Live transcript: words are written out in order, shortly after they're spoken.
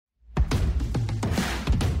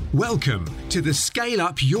Welcome to the Scale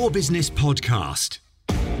Up Your Business podcast.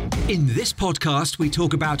 In this podcast, we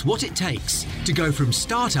talk about what it takes to go from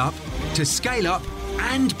startup to scale up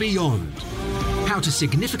and beyond. How to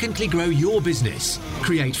significantly grow your business,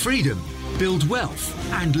 create freedom, build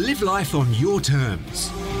wealth, and live life on your terms.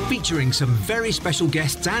 Featuring some very special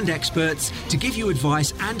guests and experts to give you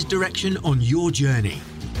advice and direction on your journey.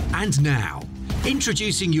 And now,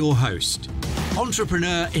 introducing your host,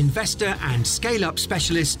 entrepreneur, investor, and scale-up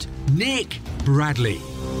specialist, Nick Bradley.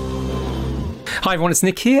 Hi everyone, it's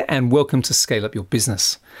Nick here and welcome to Scale Up Your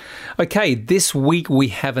Business. Okay, this week we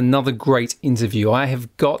have another great interview. I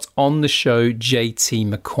have got on the show JT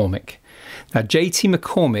McCormick. Now, JT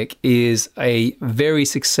McCormick is a very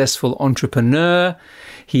successful entrepreneur.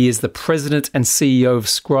 He is the president and CEO of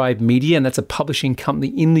Scribe Media, and that's a publishing company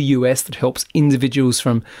in the US that helps individuals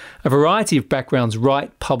from a variety of backgrounds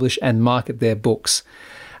write, publish, and market their books.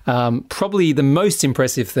 Probably the most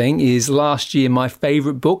impressive thing is last year, my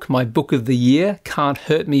favorite book, my book of the year, Can't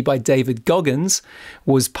Hurt Me by David Goggins,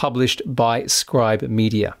 was published by Scribe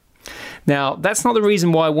Media. Now, that's not the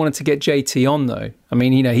reason why I wanted to get JT on, though. I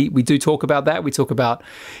mean, we do talk about that. We talk about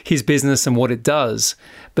his business and what it does.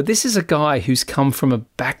 But this is a guy who's come from a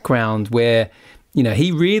background where,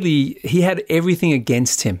 he had everything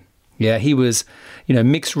against him. Yeah, he was,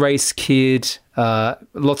 mixed race kid,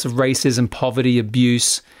 lots of racism, poverty,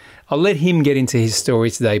 abuse. I'll let him get into his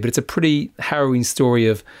story today, but it's a pretty harrowing story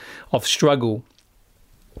of struggle.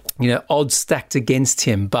 Odds stacked against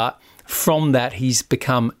him, but from that, he's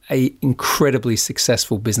become an incredibly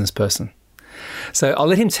successful business person. So I'll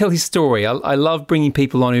let him tell his story. I love bringing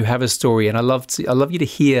people on who have a story, and I love you to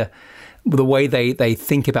hear the way they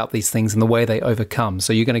think about these things and the way they overcome.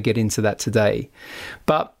 So you're going to get into that today.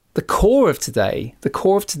 But the core of today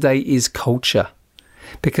is culture.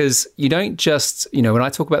 Because you don't just, when I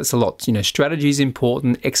talk about this a lot, strategy is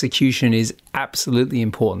important, execution is absolutely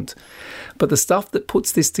important. But the stuff that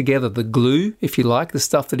puts this together, the glue, if you like, the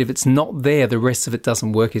stuff that if it's not there, the rest of it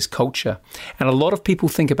doesn't work, is culture. And a lot of people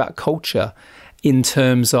think about culture in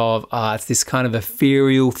terms of, it's this kind of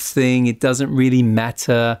ethereal thing. It doesn't really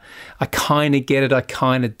matter. I kind of get it. I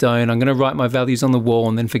kind of don't. I'm going to write my values on the wall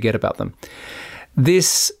and then forget about them.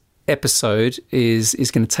 This episode is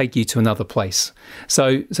going to take you to another place.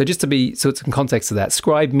 So it's in context of that,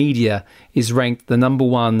 Scribe Media is ranked the number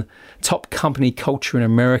one top company culture in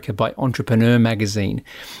America by Entrepreneur magazine.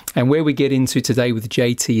 And where we get into today with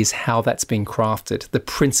JT is how that's been crafted, the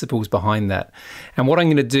principles behind that. And what I'm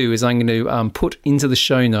going to do is I'm going to put into the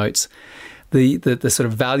show notes the sort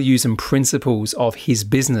of values and principles of his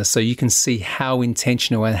business, so you can see how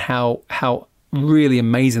intentional and how really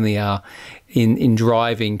amazing they are in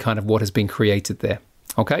driving kind of what has been created there.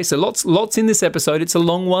 Okay, so lots in this episode. It's a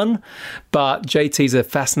long one, but JT's a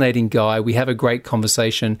fascinating guy. We have a great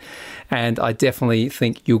conversation, and I definitely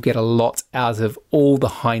think you'll get a lot out of all the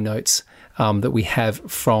high notes that we have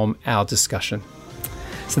from our discussion.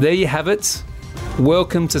 So there you have it.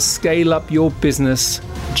 Welcome to Scale Up Your Business,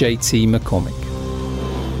 JT McCormick.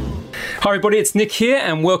 Hi everybody, it's Nick here,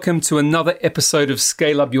 and welcome to another episode of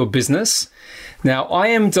Scale Up Your Business. Now, I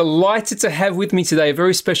am delighted to have with me today a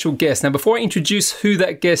very special guest. Now, before I introduce who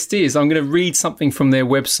that guest is, I'm going to read something from their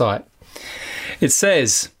website. It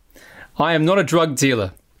says, "I am not a drug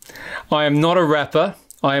dealer. I am not a rapper.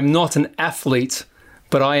 I am not an athlete,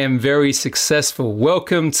 but I am very successful.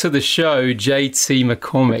 Welcome to the show, JT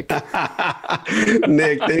McCormick."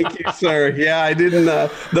 Nick, thank you, sir. Yeah, I didn't,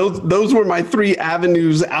 those were my three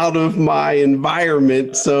avenues out of my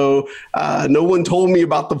environment. So no one told me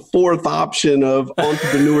about the fourth option of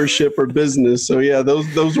entrepreneurship or business. So yeah,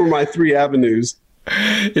 those were my three avenues.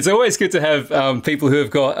 It's always good to have people who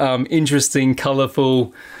have got interesting,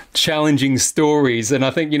 colorful, challenging stories. And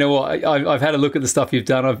I think, I've had a look at the stuff you've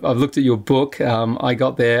done. I've looked at your book. I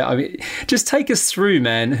got there. I mean, just take us through,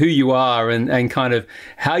 man, who you are and kind of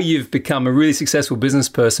how you've become a really successful business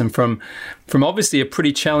person from obviously a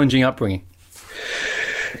pretty challenging upbringing.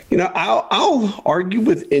 I'll argue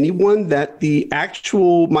with anyone that the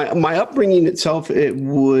actual, my upbringing itself, it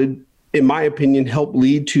would, in my opinion, help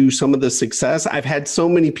lead to some of the success. I've had so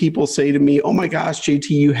many people say to me, "Oh my gosh, JT,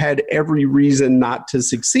 you had every reason not to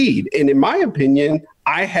succeed." And in my opinion,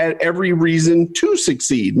 I had every reason to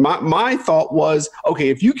succeed. My thought was, okay,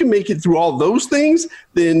 if you can make it through all those things,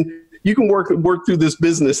 then you can work through this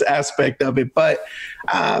business aspect of it. But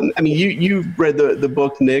you've read the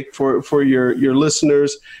book, Nick, for your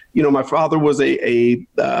listeners. My father was a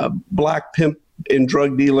black pimp and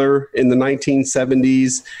drug dealer in the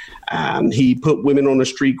 1970s. He put women on a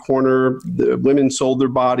street corner. The women sold their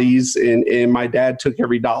bodies, and my dad took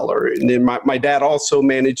every dollar. And then my dad also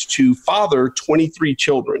managed to father 23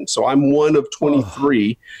 children. So I'm one of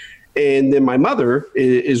 23. Oh. And then my mother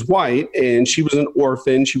is white, and she was an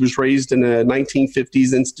orphan. She was raised in a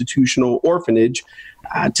 1950s institutional orphanage.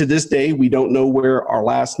 To this day, we don't know where our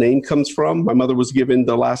last name comes from. My mother was given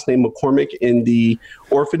the last name McCormick in the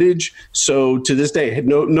orphanage. So to this day, I had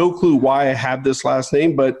no clue why I have this last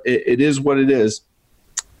name, but it is what it is.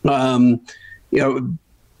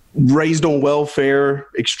 Raised on welfare,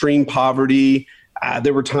 extreme poverty.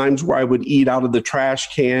 There were times where I would eat out of the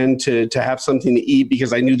trash can to have something to eat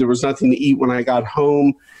because I knew there was nothing to eat when I got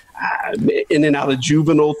home. In and out of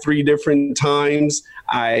juvenile 3 different times.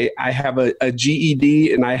 I have a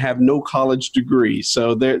GED and I have no college degree.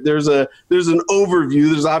 So there's an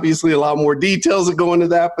overview. There's obviously a lot more details that go into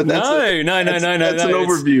that, but that's an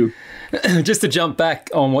overview. Just to jump back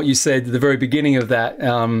on what you said at the very beginning of that,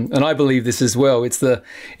 and I believe this as well, it's the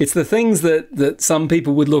things that some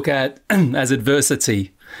people would look at as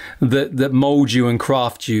adversity that mold you and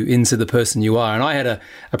craft you into the person you are. And I had a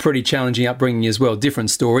pretty challenging upbringing as well, different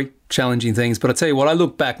story, challenging things. But I tell you what, I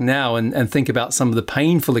look back now and think about some of the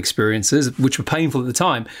painful experiences, which were painful at the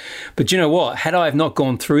time. But you know what? Had I have not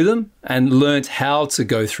gone through them and learned how to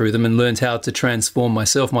go through them and learned how to transform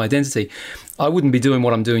myself, my identity, I wouldn't be doing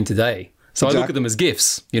what I'm doing today. So exactly. I look at them as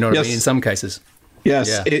gifts, you know what I mean, in some cases.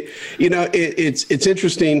 Yes. Yeah. It's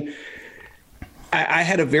interesting. I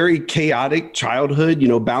had a very chaotic childhood,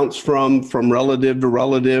 bounced from relative to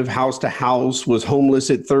relative, house to house, was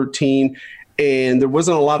homeless at 13. And there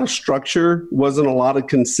wasn't a lot of structure, wasn't a lot of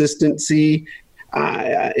consistency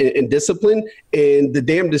and discipline. And the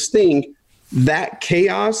damnedest thing, that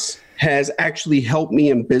chaos has actually helped me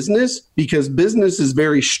in business because business is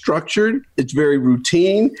very structured. It's very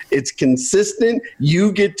routine. It's consistent.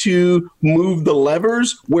 You get to move the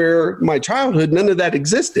levers where my childhood, none of that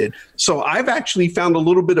existed. So I've actually found a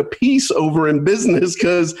little bit of peace over in business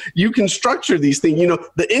because you can structure these things.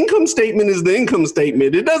 The income statement is the income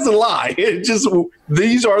statement. It doesn't lie. It just,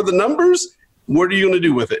 these are the numbers. What are you going to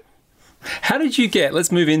do with it? How did you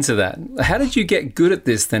let's move into that. How did you get good at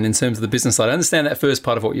this then in terms of the business side? I understand that first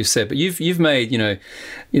part of what you said, but you've made,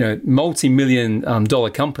 multi-million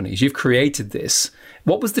dollar companies. You've created this.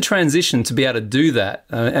 What was the transition to be able to do that?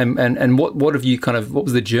 And what have you what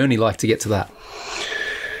was the journey like to get to that?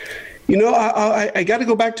 I got to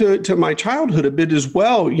go back to my childhood a bit as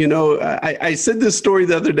well. I said this story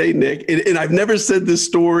the other day, Nick, and I've never said this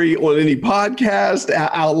story on any podcast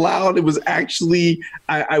out loud. It was actually,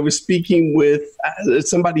 I was speaking with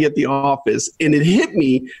somebody at the office, and it hit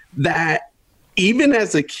me that even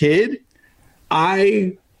as a kid,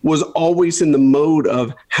 I was always in the mode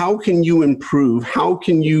of how can you improve? How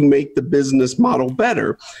can you make the business model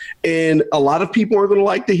better? And a lot of people are going to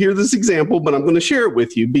like to hear this example, but I'm going to share it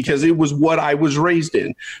with you because it was what I was raised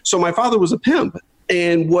in. So my father was a pimp,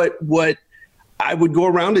 and what I would go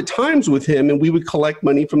around at times with him and we would collect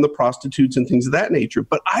money from the prostitutes and things of that nature.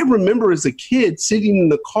 But I remember as a kid sitting in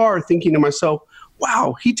the car thinking to myself,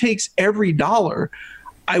 wow, he takes every dollar.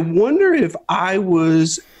 I wonder if I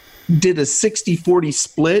did a 60-40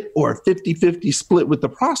 split or a 50-50 split with the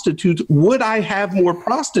prostitutes, would I have more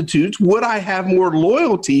prostitutes? Would I have more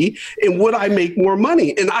loyalty? And would I make more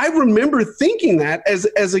money? And I remember thinking that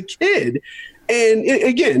as a kid. And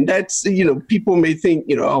again, that's, people may think,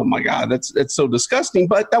 oh my God, that's so disgusting,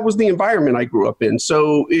 but that was the environment I grew up in.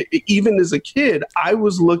 So even as a kid, I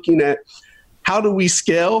was looking at how do we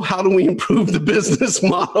scale? How do we improve the business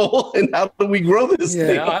model? And how do we grow this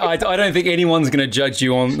thing? I don't think anyone's going to judge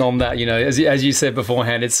you on that. As you said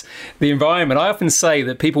beforehand, it's the environment. I often say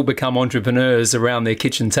that people become entrepreneurs around their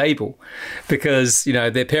kitchen table because,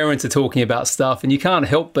 their parents are talking about stuff and you can't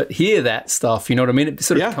help but hear that stuff. You know what I mean? It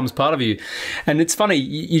sort of becomes part of you. And it's funny,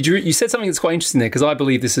 you said something that's quite interesting there because I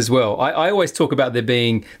believe this as well. I always talk about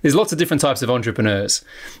there's lots of different types of entrepreneurs,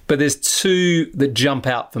 but there's 2 that jump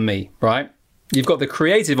out for me, right? You've got the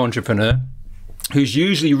creative entrepreneur who's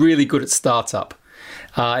usually really good at startup.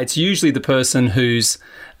 It's usually the person who's,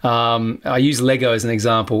 I use Lego as an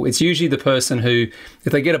example. It's usually the person who,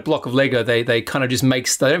 if they get a block of Lego, they kind of just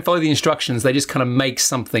they don't follow the instructions. They just kind of make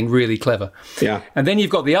something really clever. Yeah. And then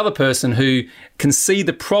you've got the other person who can see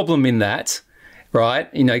the problem in that, right?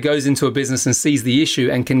 Goes into a business and sees the issue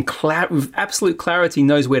and can, with absolute clarity,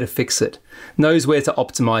 knows where to fix it, knows where to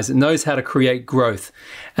optimize it, knows how to create growth.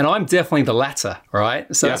 And I'm definitely the latter,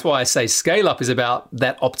 right? So that's why I say scale up is about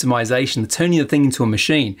that optimization, turning the thing into a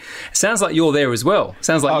machine. It sounds like you're there as well. It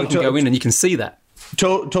sounds like you can go in and you can see that.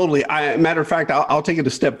 Totally. Matter of fact, I'll take it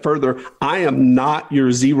a step further. I am not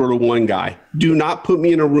your 0 to 1 guy. Do not put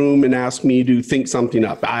me in a room and ask me to think something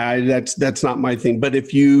up. That's not my thing. But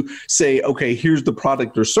if you say, okay, here's the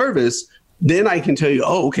product or service, then I can tell you,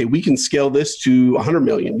 oh, okay, we can scale this to 100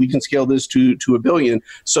 million. We can scale this to $1 billion.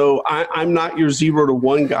 So I'm not your 0 to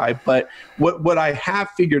 1 guy. But what I have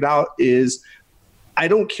figured out is I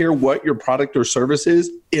don't care what your product or service is.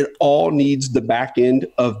 It all needs the back end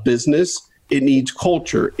of business. It needs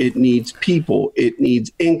culture. It needs people. It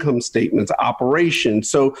needs income statements, operations.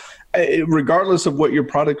 So regardless of what your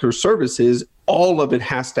product or service is, all of it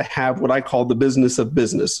has to have what I call the business of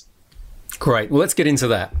business. Great. Well, let's get into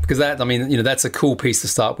that, because that's a cool piece to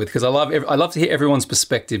start with, because I love to hear everyone's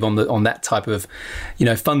perspective on that type of,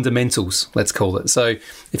 fundamentals, let's call it. So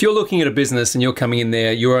if you're looking at a business and you're coming in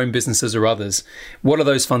there, your own businesses or others, what are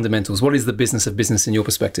those fundamentals? What is the business of business in your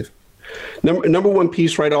perspective? Number one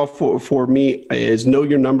piece right off for me is know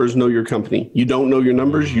your numbers, know your company. You don't know your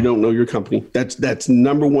numbers, you don't know your company. That's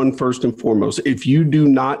number one, first and foremost. If you do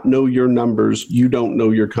not know your numbers, you don't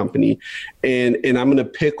know your company. And I'm going to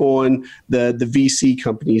pick on the VC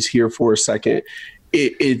companies here for a second.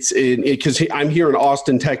 Because I'm here in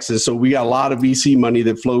Austin, Texas, so we got a lot of VC money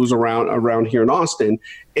that flows around here in Austin.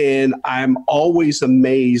 And I'm always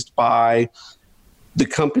amazed by the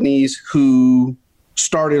companies who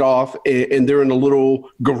started off and they're in a little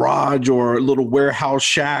garage or a little warehouse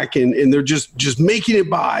shack and they're just making it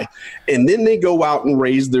by. And then they go out and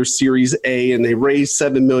raise their Series A and they raise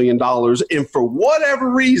 $7 million. And for whatever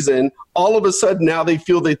reason, all of a sudden now they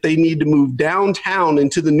feel that they need to move downtown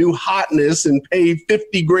into the new hotness and pay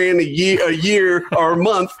 $50,000 a year or a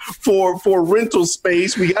month for rental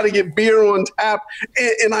space. We got to get beer on tap.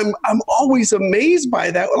 And I'm always amazed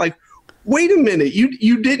by that. Like, wait a minute,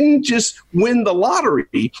 you didn't just win the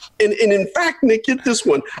lottery. And in fact, Nick, get this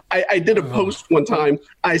one. I did a post one time.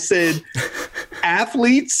 I said,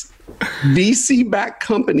 athletes, VC-backed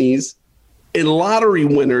companies, and lottery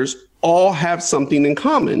winners all have something in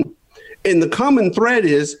common. And the common thread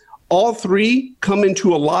is all three come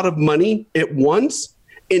into a lot of money at once.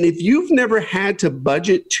 And if you've never had to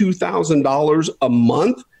budget $2,000 a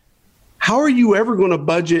month, how are you ever going to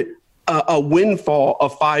budget a windfall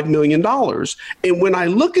of $5 million? And when I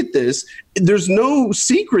look at this, there's no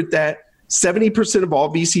secret that 70% of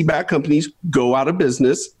all VC-backed companies go out of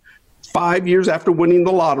business. 5 years after winning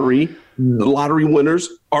the lottery winners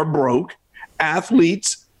are broke.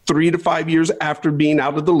 Athletes, 3 to 5 years after being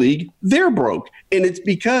out of the league, they're broke. And it's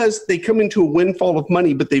because they come into a windfall of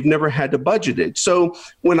money, but they've never had to budget it. So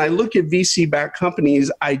when I look at VC-backed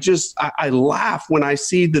companies, I laugh when I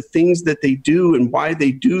see the things that they do and why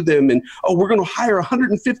they do them. And, we're going to hire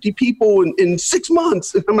 150 people in 6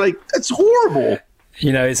 months. And I'm like, that's horrible.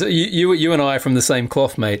 It's, you and I are from the same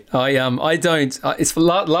cloth, mate. I don't. It's for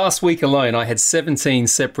last week alone. I had 17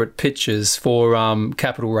 separate pitches for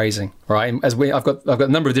capital raising. Right, I've got a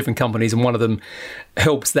number of different companies, and one of them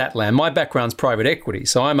helps that land. My background's private equity,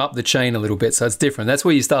 so I'm up the chain a little bit. So it's different. That's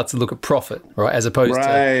where you start to look at profit, right, as opposed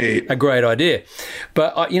to a great idea.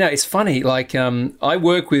 But it's funny. Like I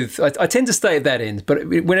work with. I tend to stay at that end, but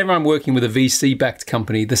whenever I'm working with a VC-backed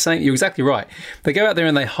company, the same. You're exactly right. They go out there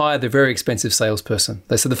and they hire the very expensive salesperson.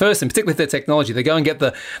 So the first thing, particularly with their technology, they go and get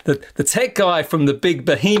the tech guy from the big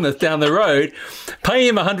behemoth down the road, pay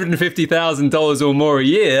him $150,000 or more a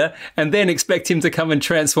year, and then expect him to come and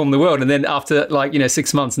transform the world. And then after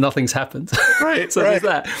 6 months, nothing's happened. Right. So there's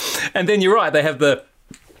that. And then you're right. They have the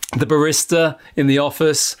barista in the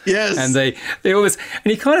office. Yes. And they always,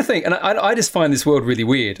 and you kind of think, and I just find this world really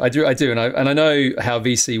weird. I do. And I know how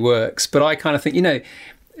VC works, but I kind of think,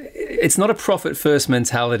 it's not a profit first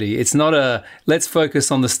mentality. It's not a let's focus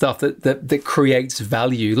on the stuff that creates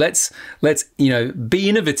value. Let's be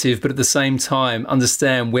innovative, but at the same time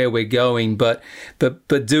understand where we're going, but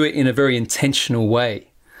do it in a very intentional way.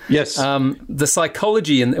 Yes. The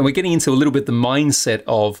psychology, and we're getting into a little bit the mindset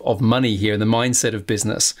of money here, and the mindset of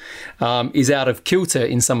business is out of kilter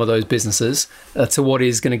in some of those businesses to what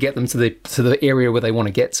is going to get them to the area where they want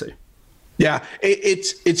to get to. Yeah,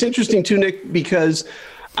 it's interesting too, Nick, because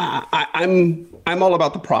I'm all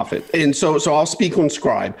about the profit. And so I'll speak on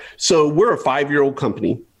Scribe. So we're a 5-year-old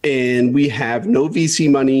company and we have no VC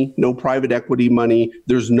money, no private equity money.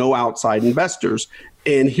 There's no outside investors.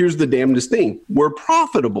 And here's the damnedest thing. We're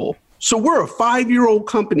profitable. So we're a 5-year-old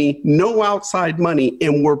company, no outside money,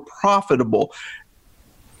 and we're profitable.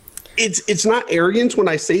 It's not arrogance when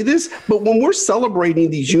I say this, but when we're celebrating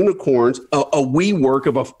these unicorns, a WeWork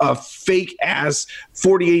of a fake ass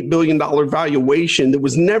 $48 billion valuation that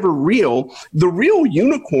was never real, the real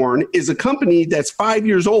unicorn is a company that's 5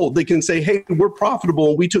 years old that can say, hey, we're profitable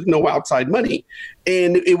and we took no outside money.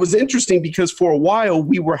 And it was interesting because for a while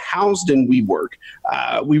we were housed in WeWork.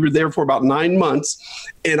 We were there for about 9 months.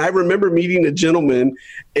 And I remember meeting a gentleman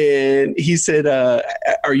and he said,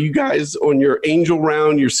 are you guys on your angel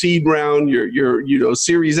round, your seed round, your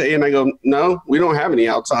Series A? And I go, no, we don't have any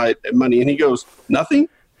outside money. And he goes, nothing?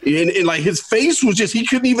 And like his face was just, he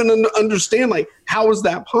couldn't even understand, like, how is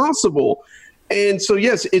that possible? And so,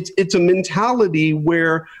 yes, it's a mentality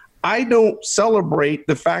where I don't celebrate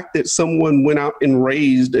the fact that someone went out and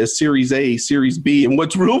raised a Series A, Series B. And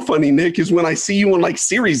what's real funny, Nick, is when I see you on like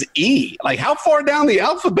Series E, like how far down the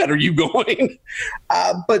alphabet are you going?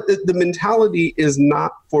 But the mentality is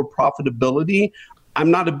not for profitability.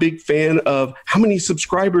 I'm not a big fan of how many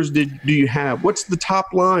subscribers do you have? What's the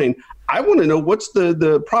top line? I want to know what's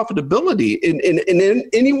the profitability. And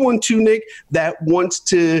anyone too, Nick, that wants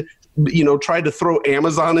to try to throw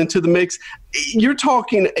Amazon into the mix, you're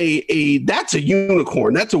talking that's a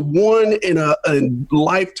unicorn. That's a one in a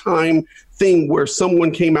lifetime thing where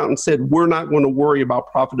someone came out and said, we're not going to worry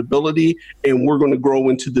about profitability and we're going to grow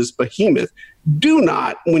into this behemoth. Do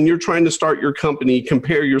not, when you're trying to start your company,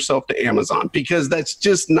 compare yourself to Amazon, because that's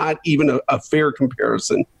just not even a fair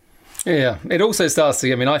comparison. Yeah, it also starts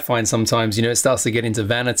to, I find sometimes, it starts to get into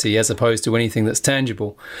vanity as opposed to anything that's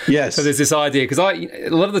tangible. Yes. So there's this idea, because a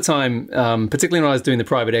lot of the time, particularly when I was doing the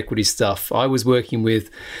private equity stuff, I was working with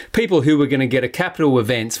people who were going to get a capital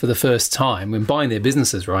event for the first time when buying their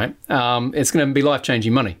businesses, right? It's going to be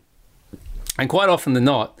life-changing money. And quite often than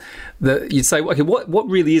not, you'd say, okay, what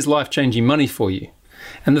really is life-changing money for you?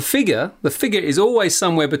 And the figure is always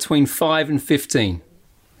somewhere between 5 and 15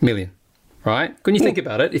 million. Right? When you think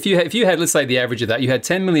about it, if you had, let's say the average of that, you had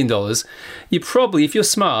 $10 million, you probably, if you're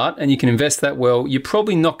smart and you can invest that well, you're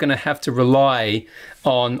probably not going to have to rely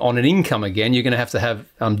on an income again. You're going to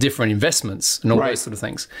have different investments and all those sort of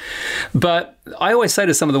things. But I always say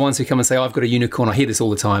to some of the ones who come and say, I've got a unicorn, I hear this all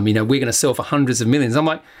the time, we're going to sell for hundreds of millions. I'm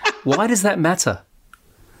like, why does that matter?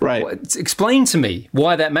 Right. Explain to me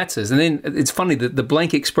why that matters. And then it's funny that the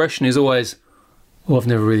blank expression is always, well, I've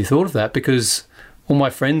never really thought of that because all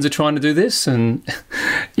my friends are trying to do this, and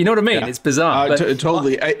you know what I mean? Yeah. It's bizarre.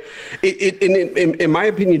 Totally. In my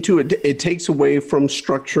opinion, too, it takes away from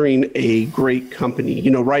structuring a great company.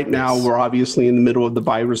 Right now we're obviously in the middle of the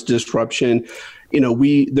virus disruption.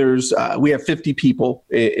 We have 50 people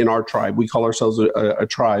in our tribe. We call ourselves a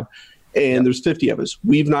tribe. And there's 50 of us.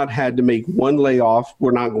 We've not had to make one layoff.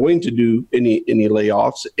 We're not going to do any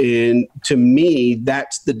layoffs. And to me,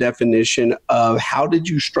 that's the definition of how did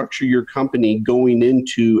you structure your company going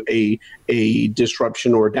into a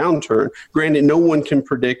disruption or a downturn. Granted, no one can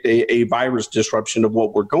predict a virus disruption of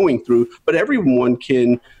what we're going through, but everyone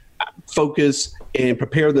can focus and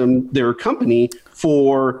prepare their company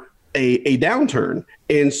for a downturn.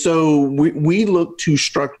 And so we look to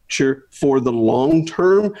structure for the long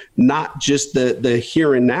term, not just the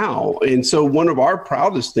here and now. And so one of our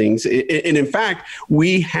proudest things, and in fact,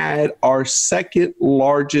 we had our second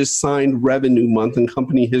largest signed revenue month in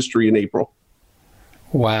company history in April.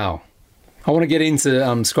 Wow. I want to get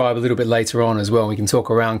into Scribe a little bit later on as well. We can talk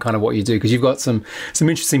around kind of what you do, because you've got some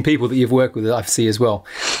interesting people that you've worked with that I see as well.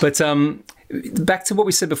 But back to what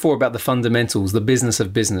we said before about the fundamentals, the business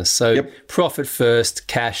of business. So Profit first,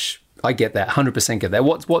 cash, I get that, 100% get that.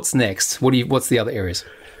 What's next? What's the other areas?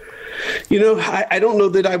 I don't know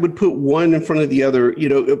that I would put one in front of the other.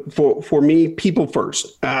 For me, people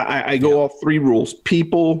first. I go off 3 rules: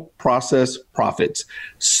 people, process, profits.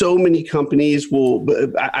 So many companies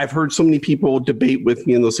I've heard so many people debate with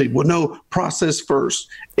me and they'll say, well, no, process first.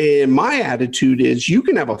 And my attitude is you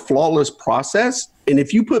can have a flawless process, and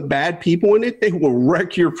if you put bad people in it, they will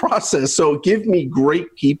wreck your process. So give me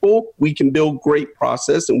great people, we can build great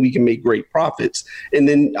process, and we can make great profits. And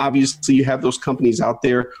then obviously you have those companies out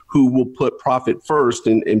there who will put profit first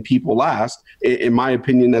and people last. In my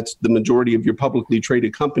opinion, that's the majority of your publicly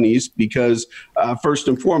traded companies, because first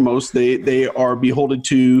and foremost, they are beholden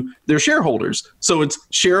to their shareholders. So it's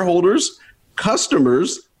shareholders,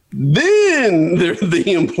 customers, then they're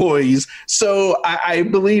the employees. So I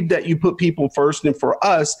believe that you put people first. And for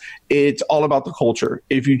us, it's all about the culture.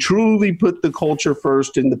 If you truly put the culture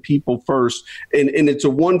first and the people first, and it's a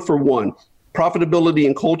 1-for-1, profitability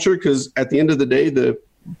and culture, because at the end of the day, the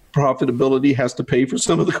profitability has to pay for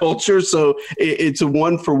some of the culture. So it's a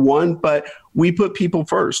 1-for-1, but we put people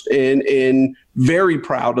first, and very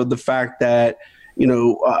proud of the fact that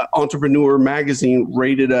Entrepreneur Magazine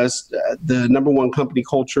rated us the #1 company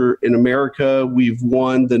culture in America. We've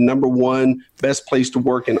won the #1 best place to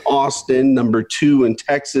work in Austin, #2 in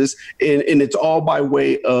Texas. And it's all by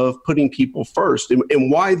way of putting people first.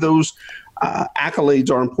 And why those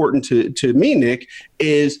accolades are important to me, Nick,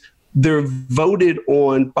 is they're voted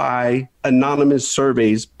on by anonymous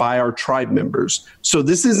surveys by our tribe members. So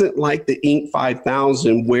this isn't like the Inc.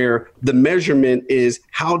 5000 where the measurement is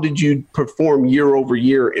how did you perform year over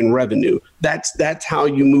year in revenue. That's how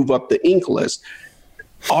you move up the Inc. list.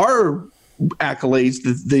 Our accolades,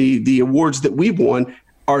 the awards that we've won,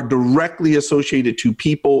 are directly associated to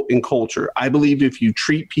people and culture. I believe if you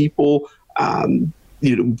treat people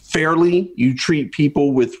fairly, you treat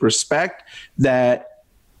people with respect, that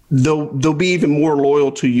they'll be even more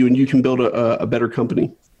loyal to you, and you can build a better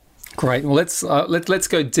company. Great. Well, let's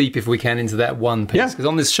go deep if we can into that one piece. Because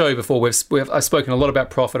on this show before, I've spoken a lot about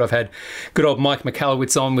profit. I've had good old Mike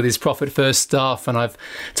Michalowicz on with his profit first stuff, and I've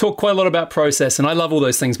talked quite a lot about process. And I love all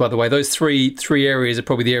those things, by the way. Those three areas are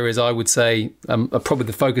probably the areas I would say are probably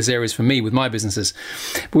the focus areas for me with my businesses.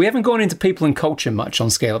 But we haven't gone into people and culture much on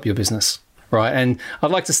Scale Up Your Business. Right. And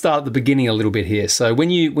I'd like to start at the beginning a little bit here. So when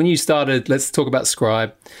you started, let's talk about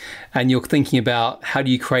Scribe, and you're thinking about how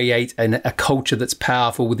do you create a culture that's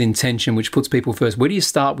powerful with intention, which puts people first. Where do you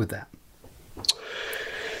start with that?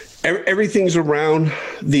 Everything's around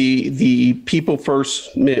the people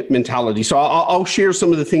first mentality. So I'll share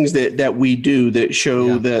some of the things that we do that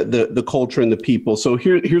show the culture and the people. So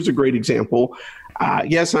here's a great example.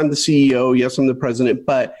 Yes, I'm the CEO. Yes, I'm the president,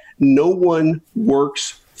 but no one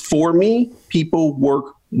works for me. People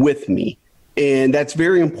work with me. And that's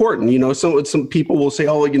very important. Some people will say,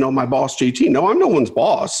 oh, my boss, JT. No, I'm no one's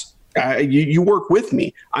boss. You work with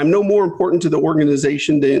me. I'm no more important to the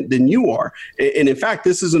organization than you are. And in fact,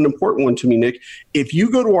 this is an important one to me, Nick. If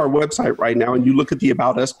you go to our website right now and you look at the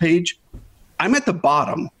About Us page, I'm at the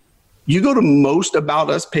bottom. You go to most About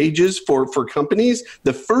Us pages for companies,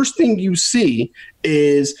 the first thing you see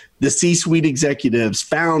is the C-suite executives,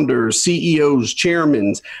 founders, CEOs,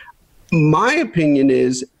 chairmen. My opinion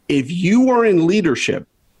is if you are in leadership,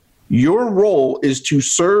 your role is to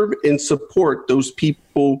serve and support those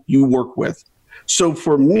people you work with. So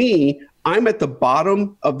for me, I'm at the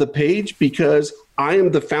bottom of the page because I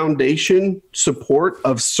am the foundation support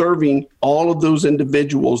of serving all of those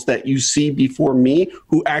individuals that you see before me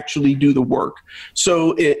who actually do the work.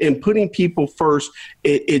 So in putting people first,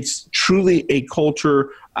 it's truly a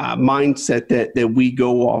culture mindset that we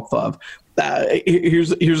go off of.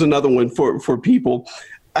 Here's another one for people.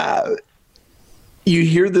 You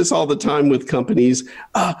hear this all the time with companies,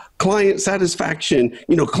 client satisfaction.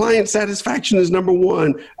 Client satisfaction is number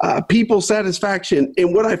one, people satisfaction.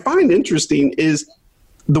 And what I find interesting is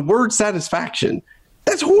the word satisfaction.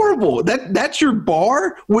 That's horrible. That's your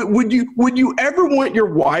bar. Would you ever want your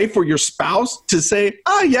wife or your spouse to say,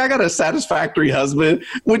 oh, yeah, I got a satisfactory husband?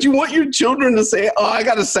 Would you want your children to say, oh, I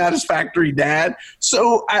got a satisfactory dad?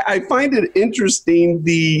 So I find it interesting.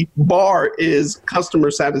 The bar is customer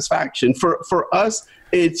satisfaction. For us,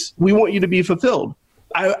 we want you to be fulfilled.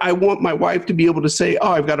 I want my wife to be able to say,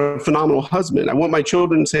 oh, I've got a phenomenal husband. I want my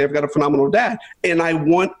children to say, I've got a phenomenal dad. And I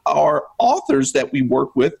want our authors that we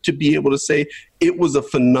work with to be able to say, it was a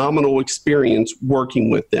phenomenal experience working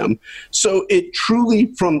with them. So it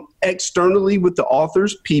truly, from externally with the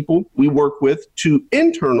authors, people we work with, to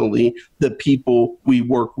internally the people we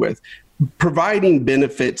work with, providing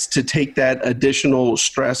benefits to take that additional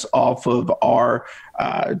stress off of our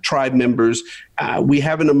tribe members. We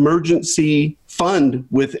have an emergency fund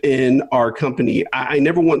within our company. I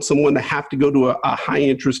never want someone to have to go to a high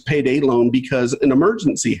interest payday loan because an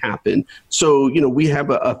emergency happened. So, we have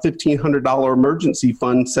a $1,500 emergency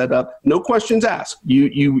fund set up. No questions asked.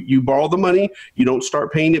 You borrow the money. You don't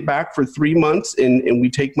start paying it back for 3 months, and we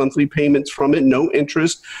take monthly payments from it, no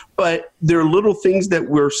interest. But there are little things that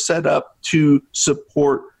we're set up to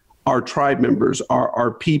support our tribe members,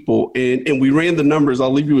 our people. And we ran the numbers. I'll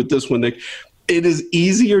leave you with this one, Nick. It is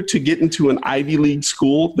easier to get into an Ivy League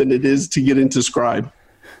school than it is to get into Scribe.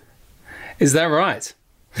 Is that right?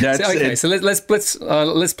 That's okay. It. So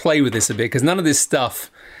let's play with this a bit, because none of this stuff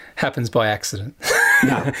happens by accident.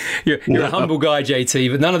 No. You're a humble guy,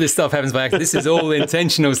 JT, but none of this stuff happens by accident. This is all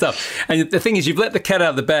intentional stuff. And the thing is, you've let the cat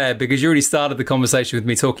out of the bag because you already started the conversation with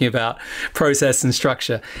me talking about process and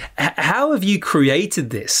structure. How have you created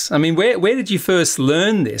this? I mean, where did you first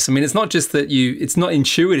learn this? I mean, it's not just that it's not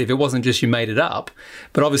intuitive. It wasn't just you made it up,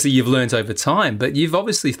 but obviously you've learned over time. But you've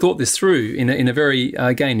obviously thought this through in a very,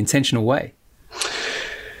 again, intentional way.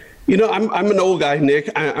 I'm an old guy,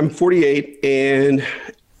 Nick. I'm 48, and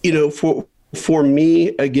for me,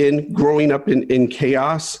 again, growing up in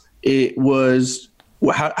chaos, it was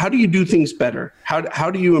How do you do things better? How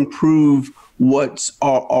do you improve what's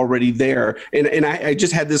already there? And I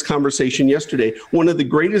just had this conversation yesterday. One of the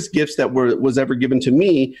greatest gifts that was ever given to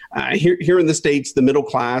me here in the States, the middle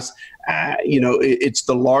class, it's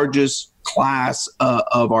the largest class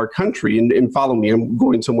of our country. And follow me, I'm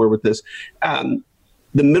going somewhere with this.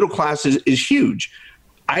 The middle class is huge.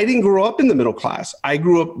 I didn't grow up in the middle class. I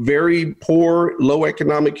grew up very poor, low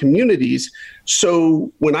economic communities. So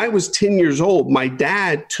when I was 10 years old, my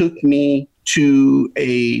dad took me to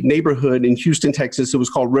a neighborhood in Houston, Texas. It was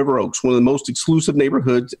called River Oaks, one of the most exclusive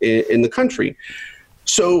neighborhoods in the country.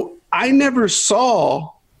 So I never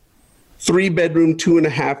saw 3-bedroom,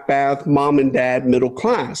 2.5 bath, mom and dad, middle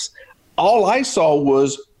class. All I saw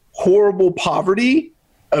was horrible poverty,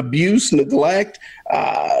 abuse, neglect,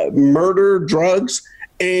 murder, drugs.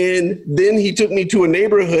 And then he took me to a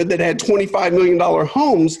neighborhood that had $25 million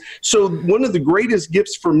homes. So one of the greatest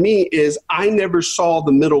gifts for me is I never saw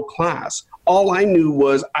the middle class. All I knew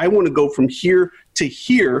was I want to go from here to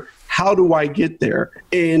here. How do I get there?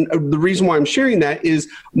 And the reason why I'm sharing that is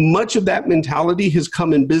much of that mentality has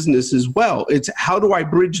come in business as well. It's how do I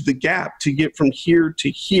bridge the gap to get from here to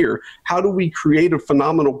here? How do we create a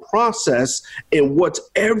phenomenal process, and what's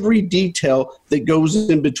every detail that goes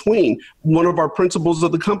in between? One of our principles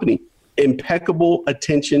of the company, impeccable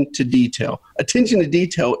attention to detail. Attention to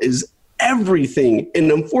detail is everything.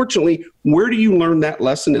 And unfortunately, where do you learn that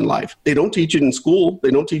lesson in life? They don't teach it in school.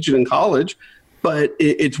 They don't teach it in college. But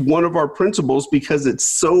it's one of our principles because it's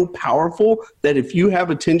so powerful that if you have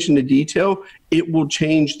attention to detail, it will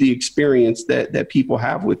change the experience that people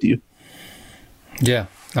have with you. Yeah.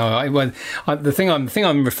 The thing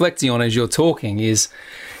I'm reflecting on as you're talking is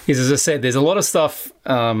as I said, there's a lot of stuff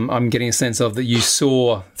I'm getting a sense of that you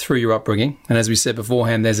saw through your upbringing. And as we said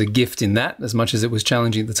beforehand, there's a gift in that as much as it was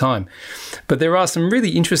challenging at the time. But there are some really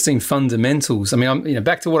interesting fundamentals. I mean,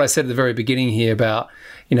 back to what I said at the very beginning here about,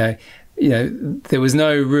 there was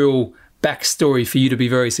no real backstory for you to be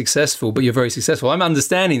very successful, but you're very successful. I'm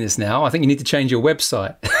understanding this now. I think you need to change your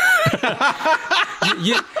website.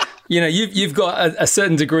 You've got a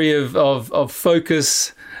certain degree of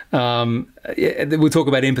focus. We'll talk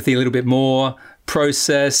about empathy a little bit more.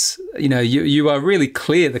 Process. You are really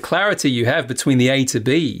clear. The clarity you have between the A to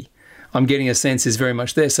B, I'm getting a sense, is very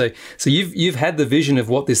much there. So you've had the vision of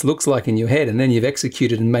what this looks like in your head, and then you've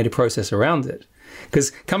executed and made a process around it.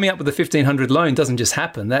 Because coming up with the 1,500 loan doesn't just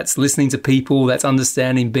happen. That's listening to people, that's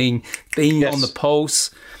understanding, being yes. on the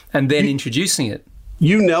pulse, and then introducing it.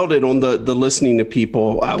 You nailed it on the listening to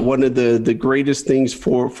people. One of the greatest things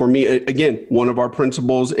for me, again, one of our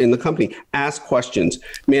principles in the company, ask questions.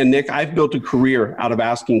 Man, Nick, I've built a career out of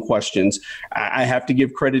asking questions. I have to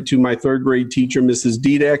give credit to my 3rd grade teacher, Mrs.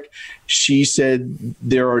 Dudek. She said,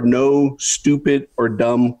 there are no stupid or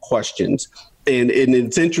dumb questions. And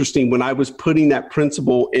it's interesting, when I was putting that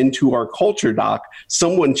principle into our culture doc,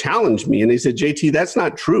 someone challenged me and they said, JT, that's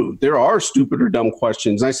not true. There are stupid or dumb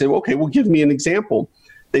questions. And I said, okay, well, give me an example.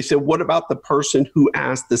 They said, what about the person who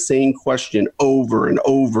asked the same question over and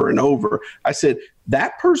over and over? I said,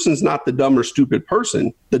 that person's not the dumb or stupid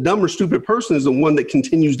person. The dumb or stupid person is the one that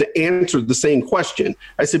continues to answer the same question.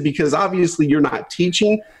 I said, because obviously you're not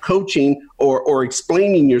teaching, coaching, or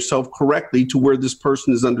explaining yourself correctly to where this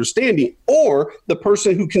person is understanding, or the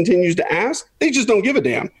person who continues to ask, they just don't give a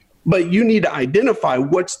damn. But you need to identify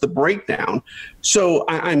what's the breakdown. So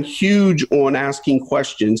I'm huge on asking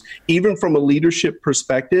questions, even from a leadership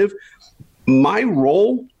perspective. My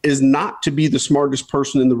role is not to be the smartest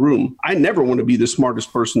person in the room. I never want to be the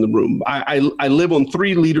smartest person in the room. I live on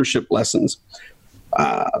 3 leadership lessons.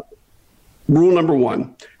 Rule number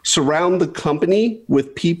 1, surround the company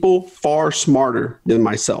with people far smarter than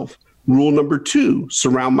myself. Rule number 2,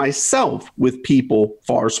 surround myself with people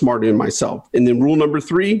far smarter than myself. And then rule number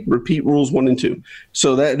 3, repeat rules 1 and 2.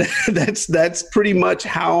 So that's pretty much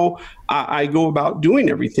how I go about doing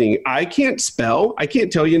everything. I can't spell. I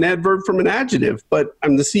can't tell you an adverb from an adjective, but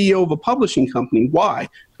I'm the CEO of a publishing company. Why?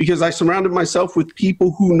 Because I surrounded myself with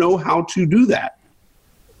people who know how to do that.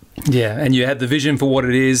 Yeah, and you have the vision for what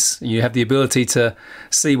it is. You have the ability to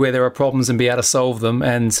see where there are problems and be able to solve them.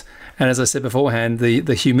 And as I said beforehand,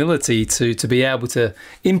 the humility to be able to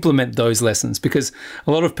implement those lessons. Because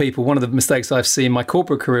a lot of people, one of the mistakes I've seen in my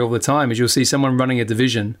corporate career all the time is you'll see someone running a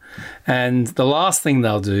division, and the last thing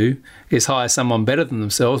they'll do is hire someone better than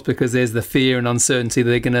themselves because there's the fear and uncertainty that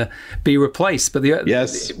they're going to be replaced. But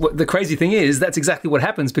the crazy thing is that's exactly what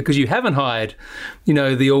happens because you haven't hired,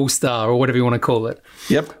 the all-star or whatever you want to call it.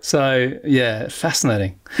 Yep. So, yeah,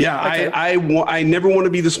 fascinating. Yeah, Okay. I never want to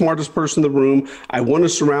be the smartest person in the room. I want to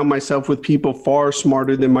surround myself with people far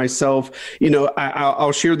smarter than myself.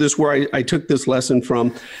 I'll share this where I took this lesson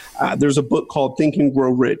from. There's a book called Think and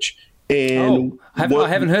Grow Rich. And I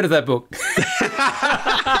haven't heard of that book.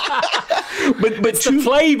 but it's the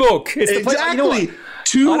playbook. It's exactly.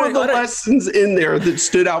 Two of the lessons in there that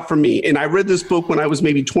stood out for me, and I read this book when I was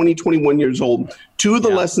maybe 20, 21 years old. Two of the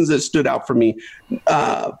lessons that stood out for me.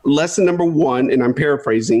 Lesson number one, and I'm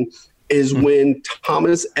paraphrasing, is when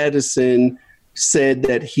Thomas Edison said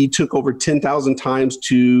that he took over 10,000 times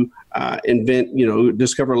to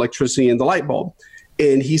discover electricity and the light bulb.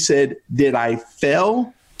 And he said, did I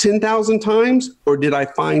fail 10,000 times, or did I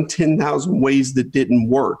find 10,000 ways that didn't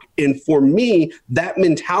work? And for me, that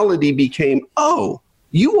mentality became,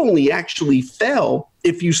 you only actually fail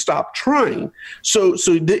if you stop trying. So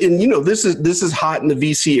this is hot in the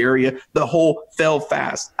VC area, the whole fail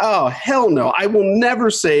fast. Oh, hell no. I will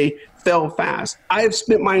never say fail fast. I have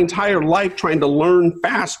spent my entire life trying to learn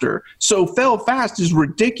faster. So fail fast is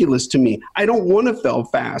ridiculous to me. I don't want to fail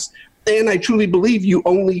fast. And I truly believe you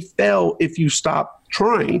only fail if you stop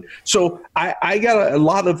trying. So I got a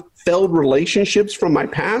lot of failed relationships from my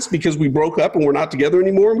past because we broke up and we're not together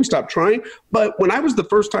anymore and we stopped trying. But when I was the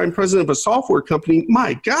first time president of a software company,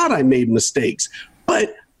 my God, I made mistakes.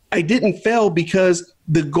 But I didn't fail because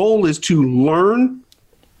the goal is to learn,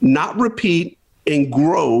 not repeat, and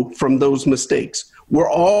grow from those mistakes. We're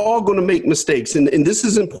all going to make mistakes. And this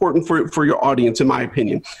is important for your audience, in my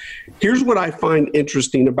opinion. Here's what I find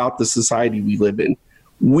interesting about the society we live in.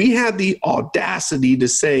 We have the audacity to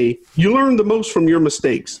say, you learn the most from your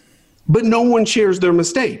mistakes, but no one shares their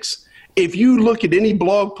mistakes. If you look at any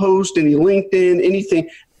blog post, any LinkedIn, anything,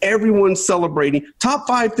 everyone's celebrating top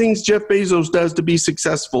 5 things Jeff Bezos does to be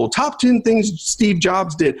successful, top 10 things Steve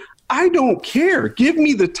Jobs did. I don't care. Give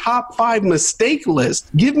me the top 5 mistake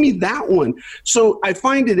list. Give me that one. So I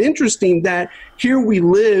find it interesting that here we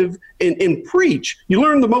live and preach. You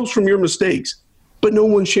learn the most from your mistakes, but no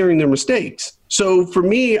one's sharing their mistakes. So for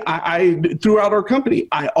me, I throughout our company,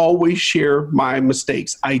 I always share my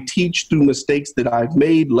mistakes. I teach through mistakes that I've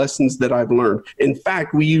made, lessons that I've learned. In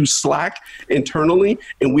fact, we use Slack internally,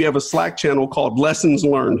 and we have a Slack channel called Lessons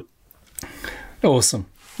Learned. Awesome.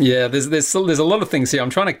 Yeah, there's a lot of things here. I'm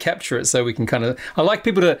trying to capture it so we can I like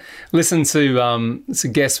people to listen to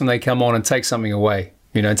guests when they come on and take something away.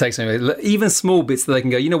 Take something, even small bits that they can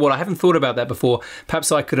go, you know what, I haven't thought about that before.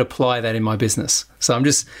 Perhaps I could apply that in my business. So I'm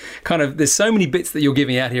just there's so many bits that you're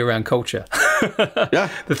giving out here around culture. Yeah.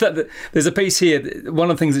 The fact that there's a piece here,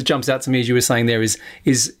 one of the things that jumps out to me, as you were saying there, is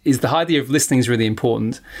the idea of listening is really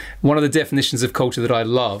important. One of the definitions of culture that I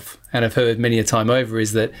love, and I've heard many a time over,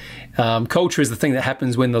 is that culture is the thing that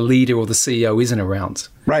happens when the leader or the CEO isn't around.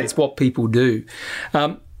 Right. It's what people do.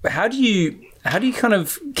 How do you kind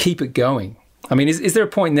of keep it going? I mean, is there a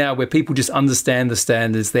point now where people just understand the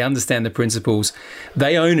standards, they understand the principles,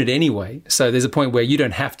 they own it anyway? So there's a point where you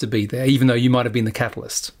don't have to be there, even though you might have been the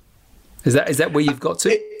catalyst. Is that where you've got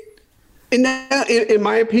to? In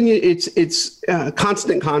my opinion, it's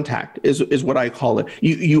constant contact is what I call it.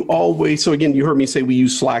 You always, so again, you heard me say we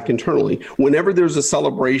use Slack internally. Whenever there's a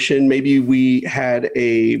celebration, maybe we had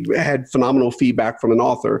phenomenal feedback from an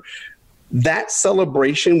author. That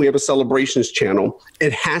celebration, we have a celebrations channel.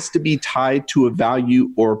 It has to be tied to a value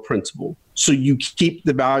or a principle. So you keep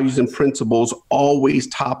the values and principles always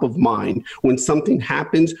top of mind. When something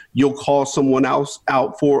happens, you'll call someone else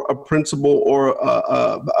out for a principle or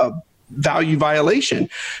a value violation.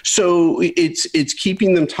 So it's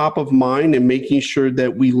keeping them top of mind and making sure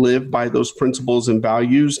that we live by those principles and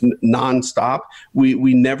values nonstop.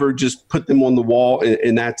 We never just put them on the wall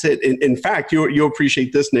and that's it. In fact, you'll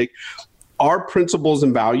appreciate this, Nick. Our principles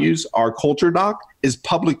and values, our culture doc, is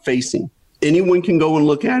public facing. Anyone can go and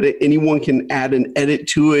look at it. Anyone can add an edit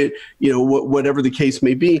to it, whatever the case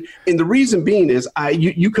may be. And the reason being is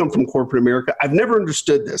you come from corporate America. I've never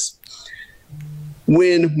understood this.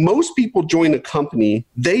 When most people join a company,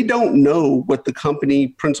 they don't know what the company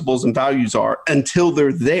principles and values are until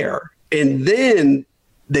they're there. And then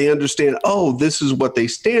they understand, this is what they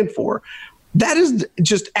stand for. That is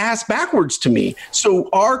just ass backwards to me. So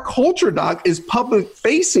our culture doc is public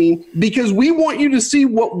facing because we want you to see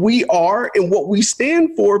what we are and what we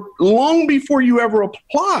stand for long before you ever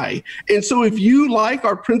apply. And so if you like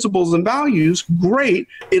our principles and values, great.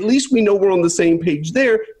 At least we know we're on the same page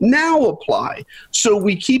there. Now apply. So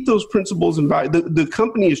we keep those principles and values. The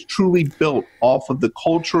company is truly built off of the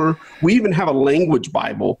culture. We even have a language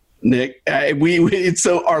Bible, Nick.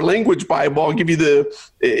 So our language Bible, I'll give you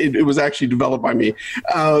it was actually developed by me.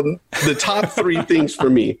 The top 3 things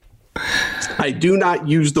for me. I do not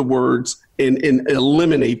use the words and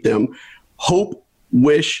eliminate them. Hope,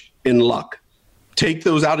 wish, and luck. Take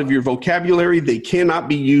those out of your vocabulary. They cannot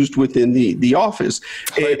be used within the office.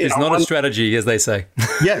 It's not a strategy, as they say.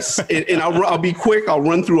 Yes. And I'll be quick. I'll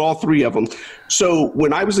run through all three of them. So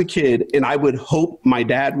when I was a kid and I would hope my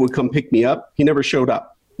dad would come pick me up, he never showed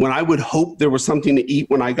up. When I would hope there was something to eat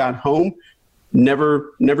when I got home,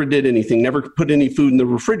 never did anything, never put any food in the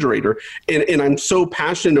refrigerator. And I'm so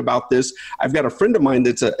passionate about this. I've got a friend of mine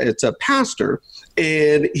it's a pastor,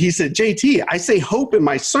 and he said, JT, I say hope in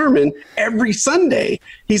my sermon every Sunday.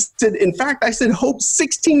 He said, in fact, I said hope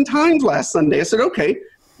 16 times last Sunday. I said, okay,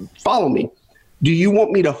 follow me. Do you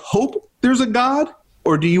want me to hope there's a God,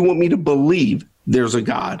 or do you want me to believe there's a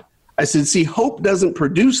God? I said, see, hope doesn't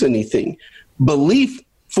produce anything. Belief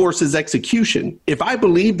forces execution. If I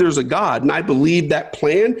believe there's a God and I believe that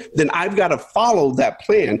plan, then I've got to follow that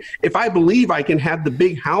plan. If I believe I can have the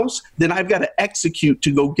big house, then I've got to execute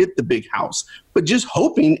to go get the big house. But just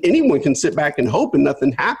hoping, anyone can sit back and hope and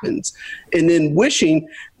nothing happens. And then wishing,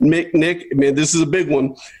 Nick, man, this is a big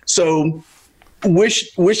one. So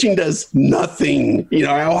wishing does nothing. You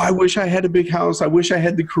know, I wish I had a big house. I wish I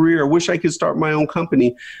had the career. I wish I could start my own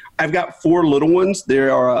company. I've got 4 little ones. They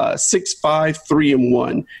are 6, 5, 3, and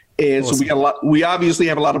 1. And awesome. So we obviously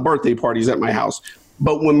have a lot of birthday parties at my house.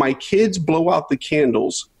 But when my kids blow out the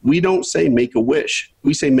candles, we don't say make a wish.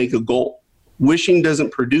 We say make a goal. Wishing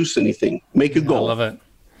doesn't produce anything. Make a goal. I love it.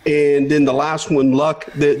 And then the last one, luck,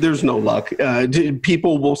 there's no luck.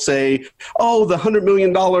 People will say, oh, the $100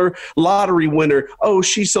 million lottery winner. Oh,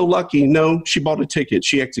 she's so lucky. No, she bought a ticket.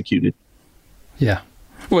 She executed. Yeah.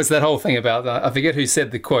 Well, it's that whole thing about, I forget who said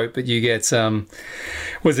the quote, but you get,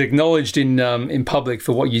 was acknowledged in public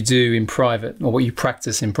for what you do in private, or what you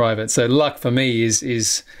practice in private. So luck for me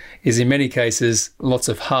is in many cases lots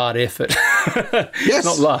of hard effort. Yes. It's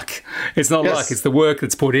not luck. It's not luck. It's the work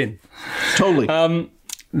that's put in. Totally.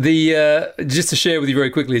 Just to share with you very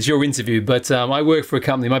quickly, it's your interview, but I work for a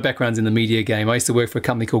company. My background's in the media game. I used to work for a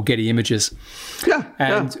company called Getty Images.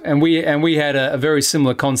 And we had a very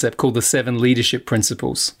similar concept called the 7 leadership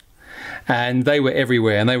principles. And they were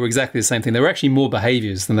everywhere, and they were exactly the same thing. They were actually more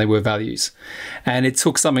behaviors than they were values. And it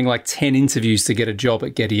took something like 10 interviews to get a job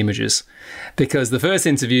at Getty Images, because the first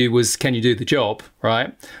interview was, can you do the job,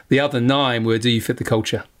 right? The other 9 were, do you fit the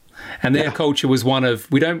culture? And their culture was one of,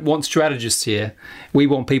 we don't want strategists here. We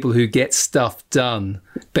want people who get stuff done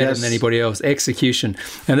better than anybody else. Execution.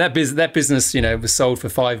 And that business, you know, was sold for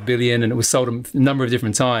 $5 billion, and it was sold a number of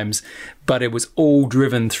different times, but it was all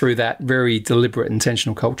driven through that very deliberate,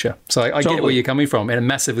 intentional culture. So I get where you're coming from, and it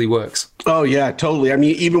massively works. Oh, yeah, totally. I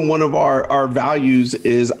mean, even one of our values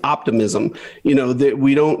is optimism. You know, that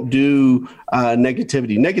we don't do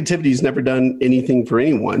negativity. Negativity's never done anything for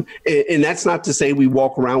anyone. And that's not to say we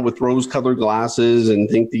walk around with rose-colored glasses and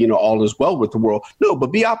think that, you know, all is well with the world. No,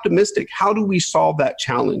 but be optimistic. How do we solve that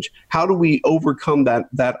challenge? How do we overcome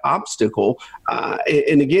that obstacle?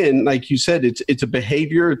 And again, like you said, it's a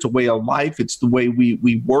behavior, it's a way of life, it's the way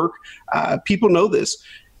we work. People know this.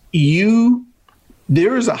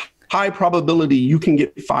 There is a high probability you can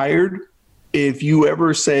get fired if you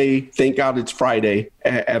ever say, thank God it's Friday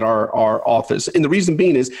at our office. And the reason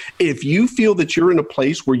being is, if you feel that you're in a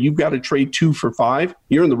place where you've got to trade 2 for 5,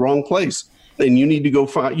 you're in the wrong place. And you need to go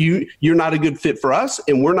find you're not a good fit for us,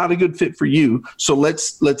 and we're not a good fit for you. So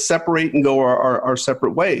let's separate and go our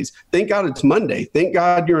separate ways. Thank God it's Monday. Thank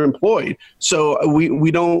God you're employed. So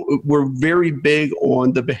we're very big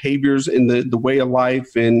on the behaviors and the way of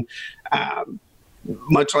life. And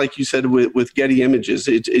much like you said with Getty Images,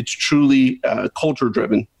 it's truly culture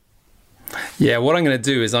driven. Yeah, what I'm going to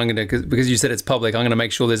do is because you said it's public, I'm going to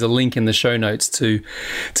make sure there's a link in the show notes to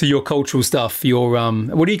your cultural stuff. Your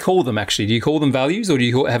what do you call them actually? Do you call them values, or do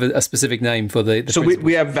you have a specific name for the So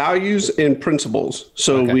we have values and principles.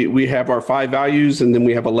 So we have our 5 values, and then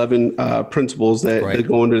we have 11 principles that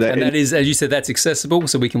go under that. And that is, as you said, that's accessible,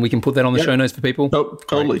 so we can put that on the show notes for people. Oh,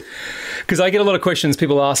 totally. Because I get a lot of questions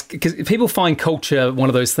people ask, because people find culture one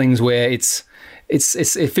of those things where it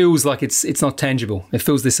feels like it's not tangible. It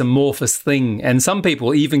feels this amorphous thing, and some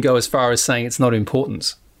people even go as far as saying it's not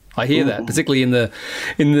important. I hear that, particularly in the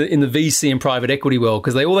VC and private equity world,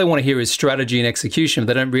 because all they want to hear is strategy and execution.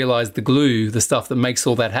 But they don't realize the glue, the stuff that makes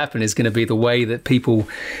all that happen, is going to be the way that people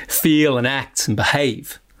feel and act and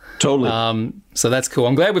behave. Totally. So that's cool.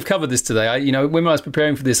 I'm glad we've covered this today. When I was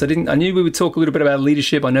preparing for this, I knew we would talk a little bit about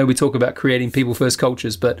leadership. I know we talk about creating people first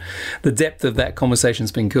cultures, but the depth of that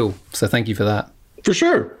conversation's been cool. So thank you for that. For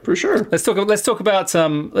sure. Let's talk about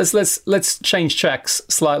let's change tracks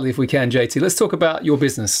slightly if we can, JT. Let's talk about your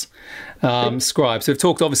business, Scribe. So we've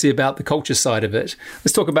talked obviously about the culture side of it.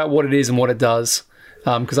 Let's talk about what it is and what it does.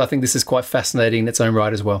 Because I think this is quite fascinating in its own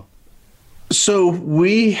right as well. So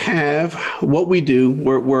we have what we do.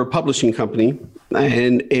 We're a publishing company,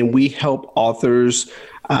 and we help authors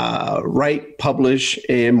write, publish,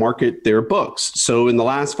 and market their books. So in the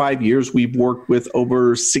last 5 years, we've worked with over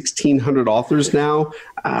 1,600 authors now.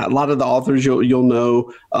 A lot of the authors you'll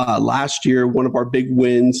know. Last year, one of our big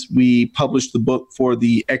wins, we published the book for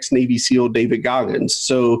the ex-Navy SEAL David Goggins.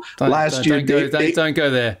 So don't go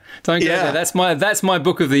there. That's my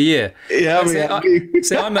book of the year. Yeah,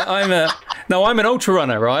 I'm an ultra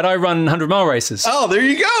runner, right? I run 100-mile races. Oh, there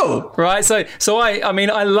you go. Right. So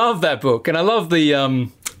I love that book, and I love the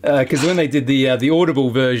because when they did the Audible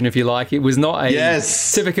version, if you like, it was not a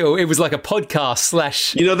typical. It was like a podcast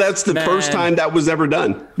slash. That's the first time that was ever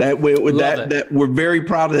done. That we're very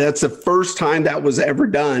proud of. That's the first time that was ever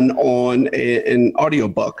done on an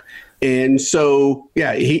audiobook. And so,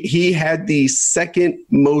 he had the second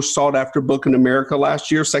most sought after book in America last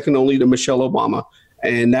year, second only to Michelle Obama.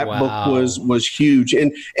 And that book was huge.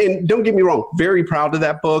 And don't get me wrong, very proud of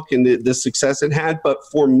that book and the success it had. But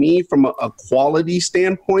for me, from a quality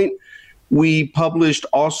standpoint, we published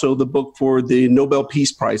also the book for the Nobel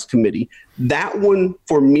Peace Prize Committee. That one,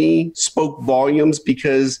 for me, spoke volumes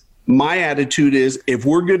because my attitude is if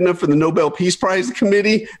we're good enough for the Nobel Peace Prize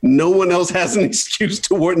Committee, no one else has an excuse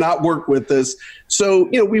to not work with us. So,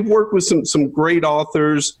 we've worked with some great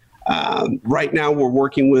authors. Right now, we're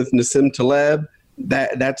working with Nassim Taleb.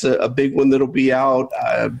 That's a big one that'll be out.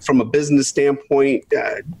 From a business standpoint,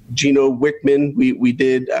 Gino Wickman, we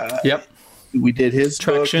did we did his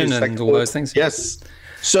Traction book, and all those things. Yes.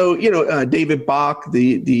 So David Bach,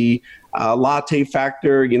 the Latte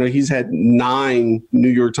Factor, he's had 9 New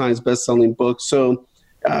York Times bestselling books. So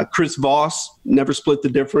Chris Voss, Never Split the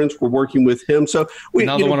Difference. We're working with him. So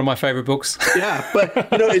another one of my favorite books. Yeah, but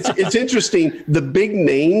it's interesting. The big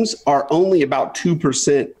names are only about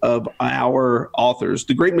 2% of our authors.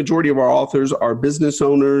 The great majority of our authors are business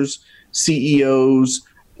owners, CEOs,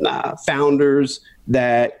 founders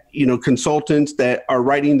that consultants that are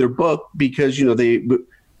writing their book because they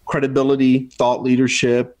credibility, thought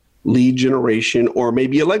leadership, lead generation, or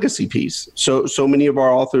maybe a legacy piece. So many of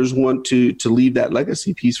our authors want to leave that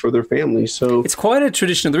legacy piece for their family. So it's quite a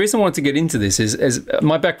tradition. The reason I wanted to get into this is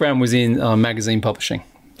my background was in magazine publishing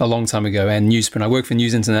a long time ago and newsprint. I worked for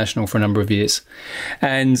News International for a number of years.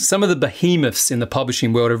 And some of the behemoths in the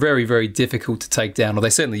publishing world are very, very difficult to take down, or they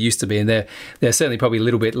certainly used to be. And they're certainly probably a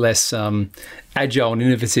little bit less agile and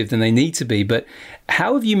innovative than they need to be. But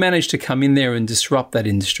how have you managed to come in there and disrupt that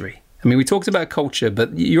industry? I mean, we talked about culture,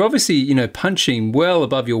 but you're obviously, punching well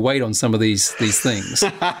above your weight on some of these things,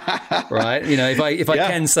 right? If I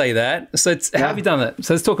can say that. So how have you done that?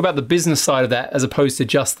 So let's talk about the business side of that as opposed to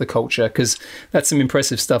just the culture, because that's some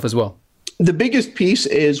impressive stuff as well. The biggest piece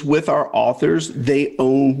is with our authors, they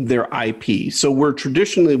own their IP. So where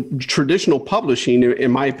traditional publishing, in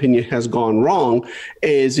my opinion, has gone wrong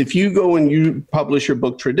is if you go and you publish your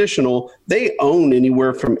book traditional, they own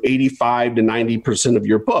anywhere from 85 to 90% of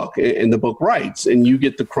your book and the book rights, and you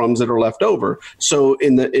get the crumbs that are left over. So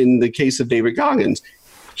in the case of David Goggins,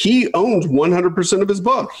 he owns 100% of his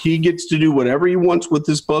book. He gets to do whatever he wants with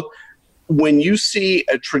his book. When you see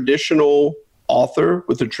a traditional author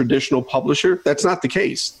with a traditional publisher, that's not the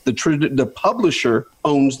case. The publisher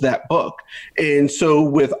owns that book. And so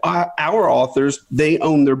with our authors, they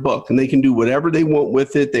own their book and they can do whatever they want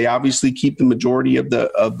with it. They obviously keep the majority of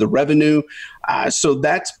the revenue. So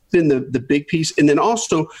that's been the big piece. And then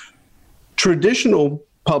also traditional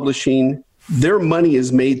publishing, their money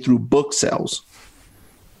is made through book sales.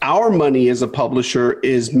 Our money as a publisher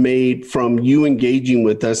is made from you engaging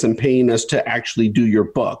with us and paying us to actually do your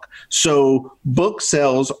book. So book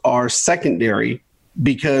sales are secondary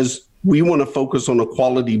because we want to focus on a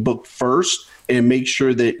quality book first and make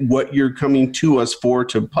sure that what you're coming to us for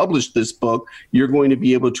to publish this book, you're going to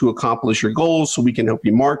be able to accomplish your goals so we can help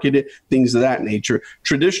you market it, things of that nature.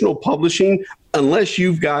 Traditional publishing, unless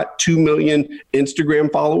you've got 2 million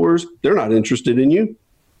Instagram followers, they're not interested in you.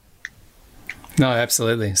 No,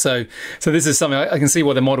 absolutely. So this is something I can see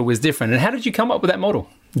why the model was different. And how did you come up with that model?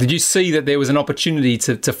 Did you see that there was an opportunity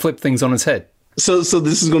to flip things on its head? So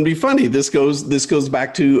this is going to be funny. This goes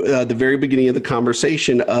back to the very beginning of the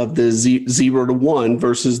conversation of the 0 to 1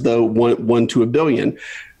 versus the 1 to a billion.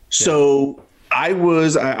 So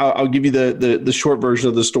I'll give you the short version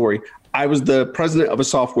of the story. I was the president of a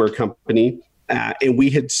software company. And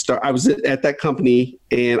I was at that company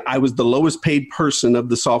and I was the lowest paid person of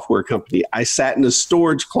the software company. I sat in a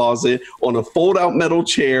storage closet on a fold out metal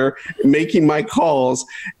chair making my calls.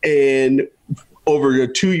 And over a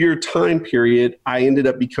 2-year time period, I ended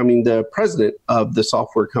up becoming the president of the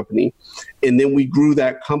software company. And then we grew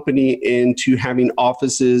that company into having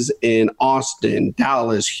offices in Austin,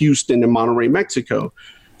 Dallas, Houston, and Monterrey, Mexico.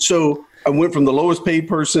 So I went from the lowest paid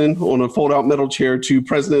person on a fold-out metal chair to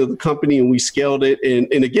president of the company, and we scaled it.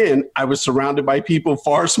 And again, I was surrounded by people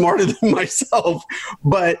far smarter than myself.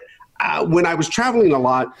 But when I was traveling a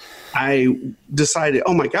lot, I decided,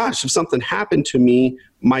 oh my gosh, if something happened to me,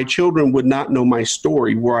 my children would not know my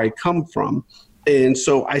story, where I come from. And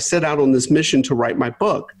so I set out on this mission to write my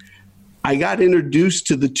book. I got introduced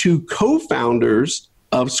to the two co-founders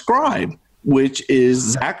of Scribe, which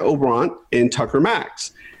is Zach Obrant and Tucker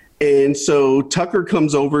Max. And so Tucker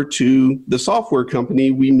comes over to the software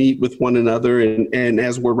company. We meet with one another. And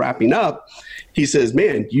as we're wrapping up, he says,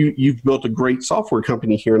 man, you've built a great software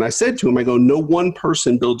company here. And I said to him, I go, no one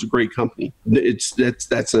person builds a great company.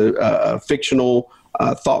 That's a fictional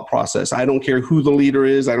thought process. I don't care who the leader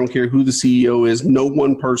is. I don't care who the CEO is. No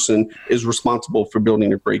one person is responsible for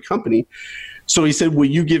building a great company. So he said, will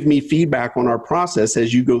you give me feedback on our process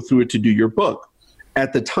as you go through it to do your book?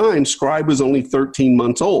 At the time, Scribe was only 13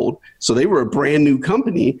 months old, so they were a brand new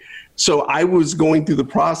company. So I was going through the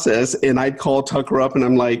process, and I'd call Tucker up, and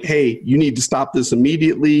I'm like, hey, you need to stop this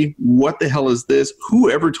immediately. What the hell is this?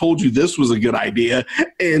 Whoever told you this was a good idea?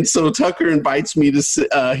 And so Tucker invites me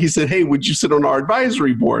to, he said, hey, would you sit on our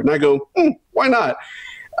advisory board? And I go, why not?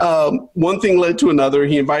 One thing led to another.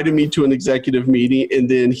 He invited me to an executive meeting, and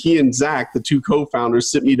then he and Zach, the two co-founders,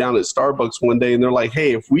 sit me down at Starbucks one day, and they're like,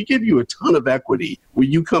 hey, if we give you a ton of equity, will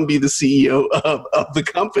you come be the CEO of the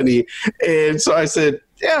company? And so I said,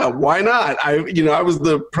 yeah, why not? I was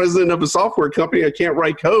the president of a software company. I can't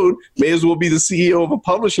write code. May as well be the CEO of a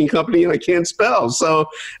publishing company, and I can't spell. So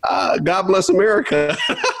God bless America.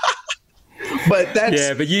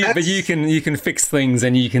 But you can fix things,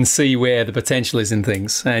 and you can see where the potential is in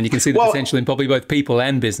things, and you can see the potential in probably both people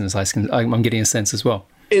and business. I'm getting a sense as well.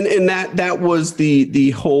 And that was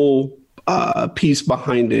the whole piece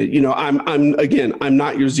behind it. I'm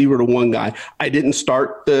not your 0 to 1 guy. I didn't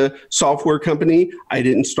start the software company. I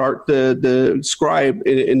didn't start the Scribe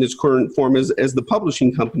in its current form as the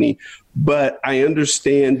publishing company. But I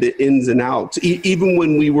understand the ins and outs. Even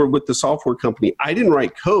when we were with the software company, I didn't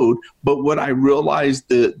write code, but what I realized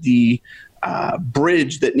the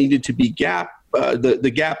bridge that needed to be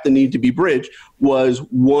the gap that needed to be bridged was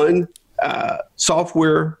one,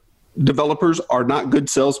 software developers are not good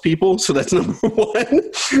salespeople. So that's number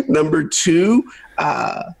one. Number two,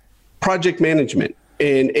 project management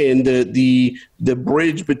and the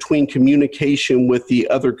bridge between communication with the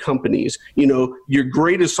other companies. Your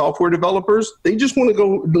greatest software developers, they just want to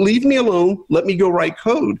go, leave me alone, let me go write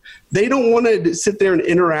code. They don't want to sit there and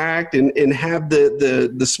interact and have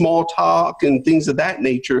the small talk and things of that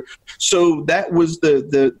nature. So that was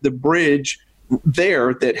the bridge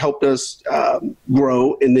there that helped us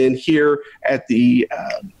grow. And then here at the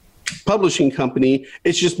publishing company,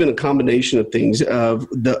 it's just been a combination of things, of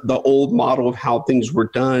the old model of how things were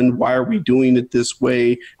done. Why are we doing it this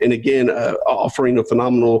way? And again, offering a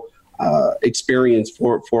phenomenal experience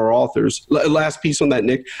for our authors. Last piece on that,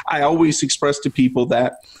 Nick, I always express to people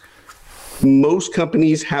that most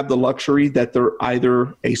companies have the luxury that they're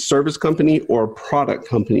either a service company or a product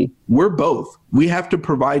company. We're both. We have to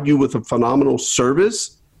provide you with a phenomenal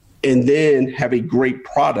service and then have a great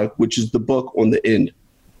product, which is the book on the end.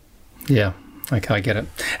 Yeah. Okay, I get it.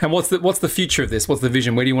 And what's the future of this? What's the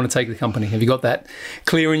vision? Where do you want to take the company? Have you got that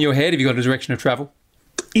clear in your head? Have you got a direction of travel?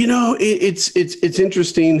 It's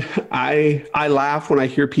interesting. I laugh when I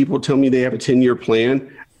hear people tell me they have a 10-year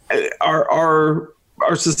plan.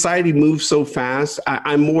 Our society moves so fast.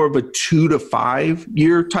 I'm more of a 2 to 5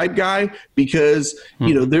 year type guy because,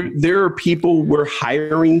 there are people we're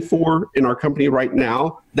hiring for in our company right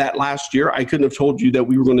now that last year I couldn't have told you that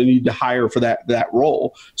we were going to need to hire for that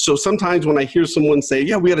role. So sometimes when I hear someone say,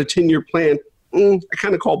 yeah, we had a 10-year plan, I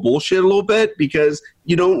kind of call bullshit a little bit because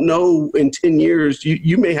you don't know in 10 years,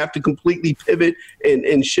 you may have to completely pivot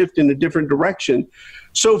and shift in a different direction.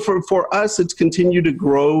 So for us, it's continue to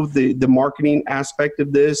grow the marketing aspect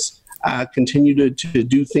of this, continue to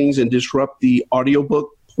do things and disrupt the audiobook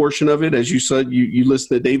portion of it. As you said, you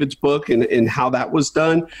listened to David's book and how that was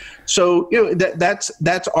done. So,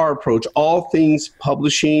 that's our approach. All things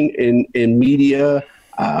publishing and media.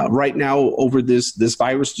 Right now, over this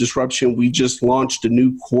virus disruption, we just launched a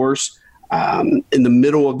new course in the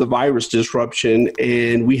middle of the virus disruption,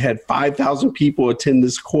 and we had 5,000 people attend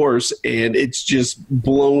this course, and it's just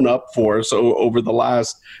blown up for us over the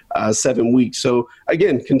last 7 weeks. So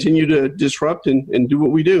again, continue to disrupt and do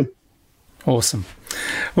what we do. Awesome.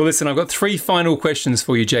 Well, listen, I've got 3 final questions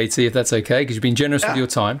for you, JT, if that's okay, because you've been generous with your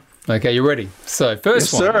time. Okay, you ready? So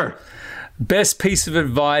first one. Sir. Best piece of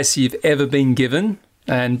advice you've ever been given,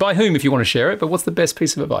 and by whom if you want to share it, but what's the best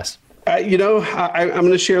piece of advice? I'm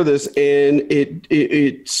going to share this, and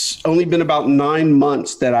it's only been about 9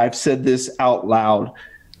 months that I've said this out loud.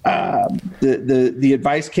 The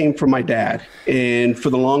advice came from my dad, and for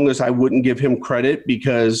the longest I wouldn't give him credit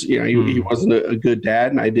because he wasn't a good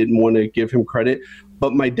dad, and I didn't want to give him credit.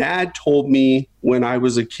 But my dad told me when I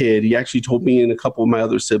was a kid, he actually told me and a couple of my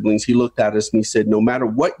other siblings, he looked at us and he said, no matter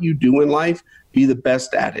what you do in life, be the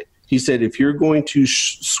best at it. He said, if you're going to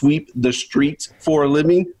sweep the streets for a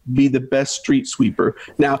living, be the best street sweeper.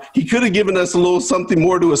 Now, he could have given us a little something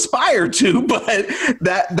more to aspire to, but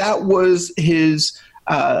that was his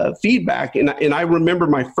feedback. And I remember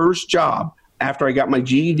my first job after I got my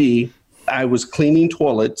GED, I was cleaning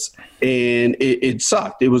toilets, and it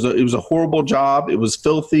sucked. It was a horrible job. It was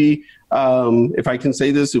filthy. If I can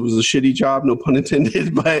say this, it was a shitty job, no pun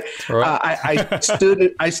intended. But I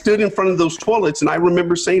stood in front of those toilets, and I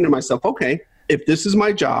remember saying to myself, okay, if this is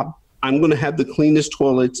my job, I'm going to have the cleanest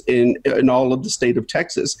toilets in all of the state of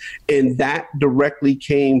Texas. And that directly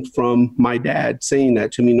came from my dad saying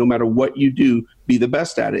that to me, no matter what you do, be the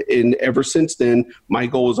best at it. And ever since then, my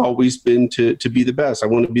goal has always been to be the best. I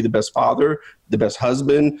want to be the best father, the best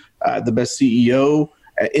husband, the best CEO.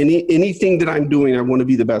 Anything that I'm doing, I want to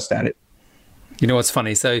be the best at it. You know what's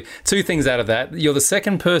funny? So 2 things out of that. You're the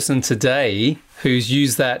second person today who's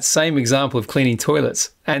used that same example of cleaning toilets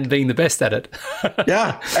and being the best at it.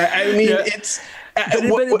 Yeah. I mean, it's...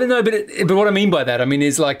 But what I mean by that,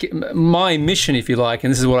 is like my mission, if you like,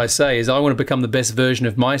 and this is what I say, is I want to become the best version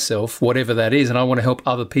of myself, whatever that is, and I want to help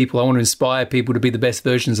other people. I want to inspire people to be the best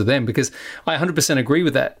versions of them, because I 100% agree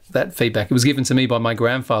with that feedback. It was given to me by my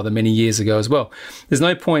grandfather many years ago as well. There's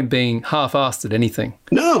no point being half-assed at anything.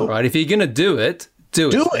 No. Right? If you're going to do it, do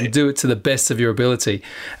it and do it to the best of your ability.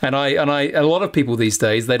 And a lot of people these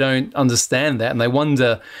days, they don't understand that, and they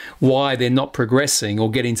wonder why they're not progressing or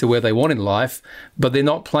getting to where they want in life, but they're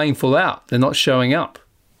not playing full out. They're not showing up.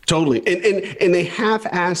 Totally. And they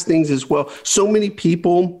half-ass things as well. So many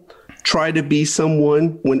people try to be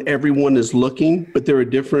someone when everyone is looking, but they're a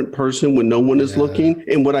different person when no one is looking.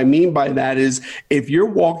 And what I mean by that is, if you're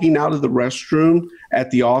walking out of the restroom at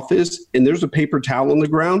the office and there's a paper towel on the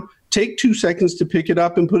ground, take 2 seconds to pick it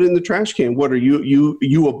up and put it in the trash can. What are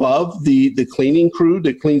you above the cleaning crew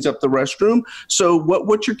that cleans up the restroom? So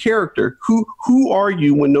what's your character? Who are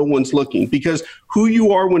you when no one's looking? Because who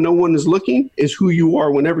you are when no one is looking is who you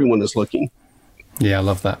are when everyone is looking. Yeah, I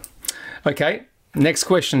love that. Okay, next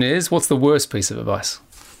question is, what's the worst piece of advice?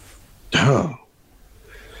 Oh.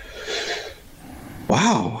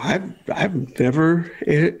 Wow, I've never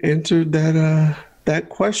answered that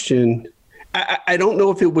question. I don't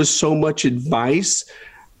know if it was so much advice.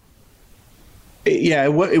 Yeah,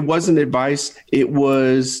 it wasn't advice. It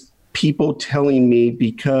was people telling me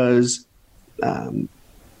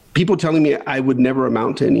people telling me I would never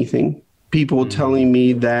amount to anything. People telling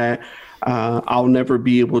me that I'll never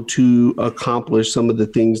be able to accomplish some of the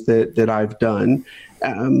things that I've done.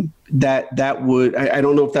 That would, I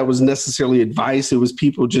don't know if that was necessarily advice. It was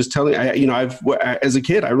people just telling, as a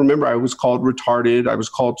kid, I remember I was called retarded. I was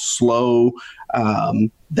called slow,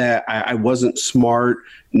 that I wasn't smart.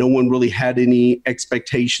 No one really had any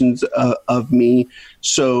expectations of me.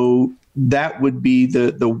 So that would be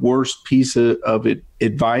the worst piece of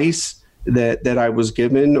advice that I was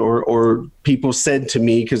given or people said to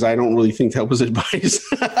me, because I don't really think that was advice.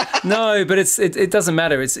 No, but it doesn't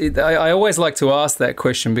matter. I always like to ask that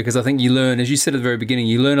question, because I think you learn, as you said at the very beginning,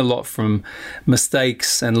 you learn a lot from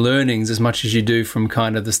mistakes and learnings as much as you do from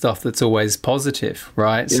kind of the stuff that's always positive,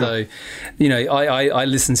 right? Yeah. So, I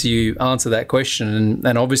listen to you answer that question,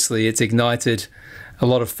 and obviously it's ignited a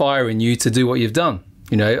lot of fire in you to do what you've done.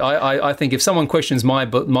 I think if someone questions my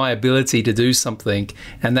ability to do something,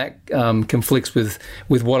 and that conflicts with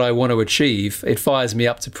what I want to achieve, it fires me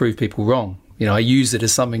up to prove people wrong. I use it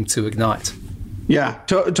as something to ignite. Yeah,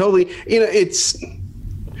 totally. It's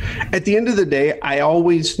at the end of the day, I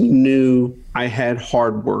always knew I had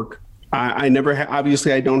hard work. I never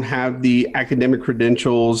obviously I don't have the academic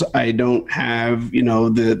credentials. I don't have,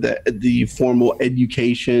 the formal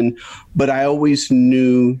education, but I always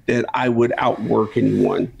knew that I would outwork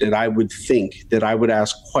anyone, that I would think, that I would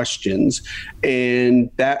ask questions.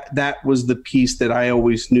 And that was the piece that I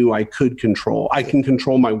always knew I could control. I can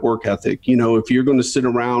control my work ethic. If you're going to sit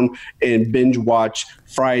around and binge watch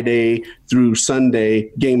Friday through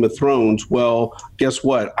Sunday Game of Thrones, well, guess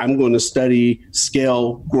what? I'm going to study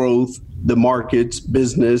scale, growth, the markets,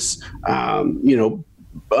 business,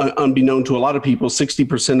 unbeknown to a lot of people,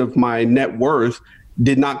 60% of my net worth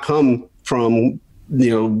did not come from,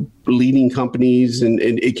 leading companies, and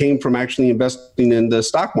it came from actually investing in the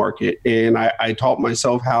stock market. And I taught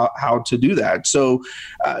myself how to do that. So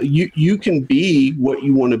you can be what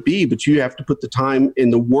you want to be, but you have to put the time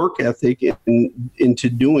and the work ethic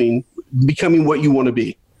into becoming what you want to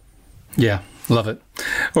be. Yeah. Love it.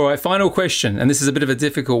 All right, final question, and this is a bit of a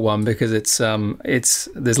difficult one because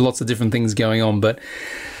there's lots of different things going on, but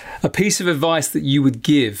a piece of advice that you would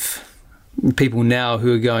give people now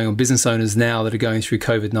who are going, or business owners now that are going through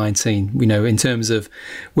COVID-19, in terms of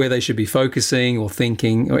where they should be focusing or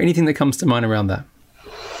thinking, or anything that comes to mind around that?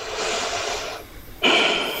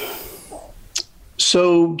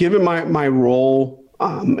 So given my role,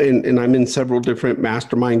 and I'm in several different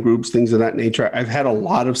mastermind groups, things of that nature, I've had a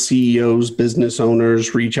lot of CEOs, business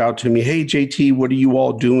owners reach out to me. Hey, JT, what are you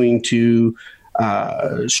all doing to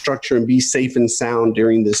structure and be safe and sound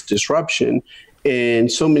during this disruption?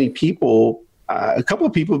 And so many people, a couple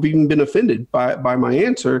of people have even been offended by my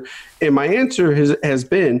answer. And my answer has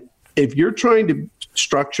been, if you're trying to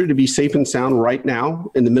structure to be safe and sound right now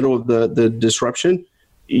in the middle of the disruption,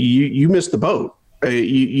 you missed the boat.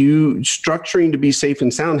 You structuring to be safe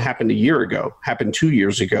and sound happened a year ago, happened 2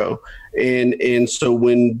 years ago. And so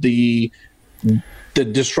when the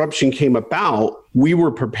disruption came about, we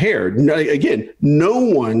were prepared. Again, no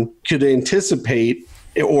one could anticipate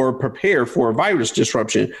or prepare for a virus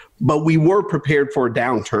disruption, but we were prepared for a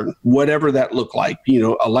downturn, whatever that looked like,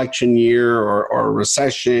 election year or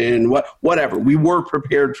recession, whatever. We were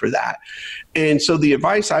prepared for that. And so the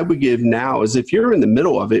advice I would give now is, if you're in the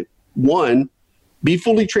middle of it, one, be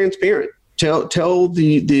fully transparent. Tell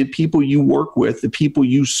the people you work with, the people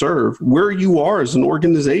you serve, where you are as an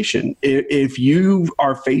organization. If you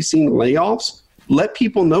are facing layoffs, let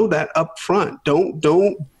people know that up front.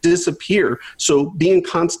 Don't disappear. So be in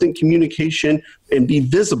constant communication and be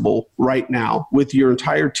visible right now with your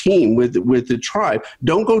entire team, with the tribe.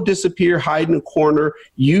 Don't go disappear, hide in a corner.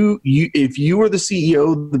 If you are the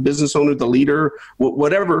CEO, the business owner, the leader,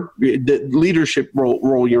 whatever the leadership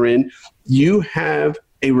role you're in, you have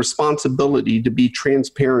a responsibility to be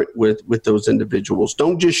transparent with those individuals.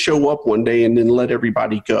 Don't just show up one day and then let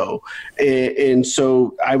everybody go. And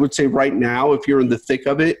so I would say right now, if you're in the thick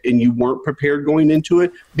of it and you weren't prepared going into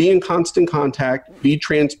it, be in constant contact, be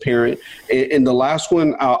transparent. And the last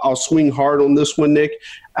one, I'll swing hard on this one, Nick.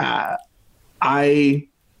 I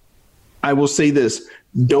will say this: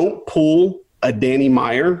 don't pull a Danny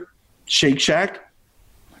Meyer Shake Shack.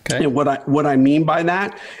 Okay. And what I mean by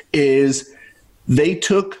that is, they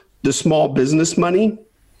took the small business money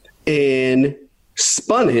and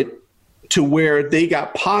spun it to where they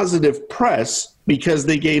got positive press because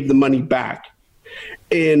they gave the money back.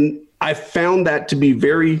 And I found that to be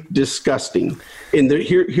very disgusting. And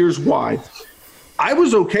here's why. I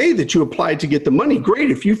was okay that you applied to get the money.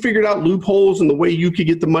 Great. If you figured out loopholes and the way you could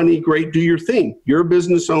get the money, great, do your thing. You're a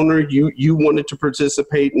business owner. You wanted to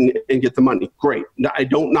participate and get the money. Great. I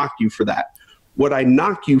don't knock you for that. What I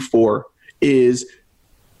knock you for is,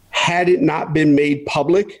 had it not been made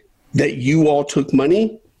public that you all took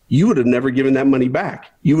money, you would have never given that money back.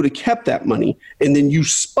 You would have kept that money. And then you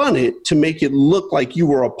spun it to make it look like you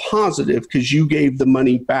were a positive because you gave the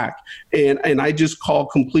money back. And I just call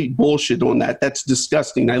complete bullshit on that. That's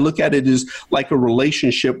disgusting. I look at it as like a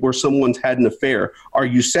relationship where someone's had an affair. Are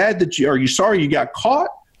you sad are you sorry you got caught?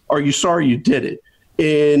 Or are you sorry you did it?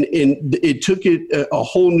 And it took it a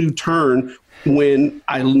whole new turn when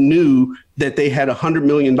I knew that they had $100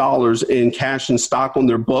 million in cash and stock on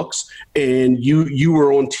their books, and you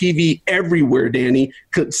were on TV everywhere, Danny,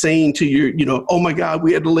 saying to your, oh my God,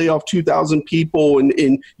 we had to lay off 2,000 people,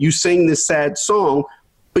 and you sang this sad song,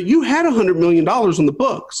 but you had $100 million on the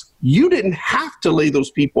books. You didn't have to lay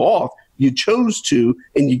those people off. You chose to,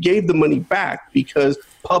 and you gave the money back because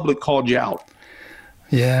public called you out.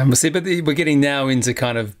 Yeah, but we're getting now into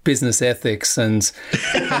kind of business ethics and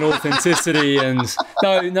authenticity, and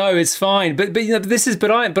no, it's fine. But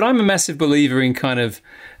I'm a massive believer in kind of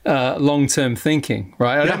long-term thinking,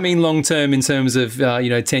 right? I don't mean long-term in terms of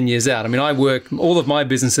 10 years out. I mean, all of my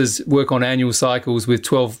businesses work on annual cycles with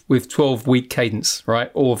 12-week cadence,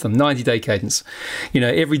 right? All of them, 90-day cadence.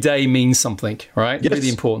 Every day means something, right? Yes. Really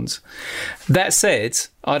important. That said,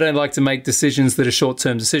 I don't like to make decisions that are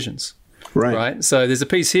short-term decisions. Right. So there's a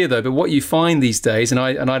piece here, though. But what you find these days, and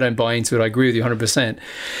I don't buy into it, I agree with you 100%,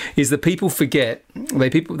 is that people forget.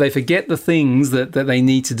 They forget the things that they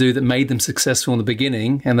need to do that made them successful in the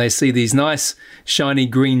beginning, and they see these nice, shiny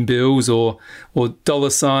green bills or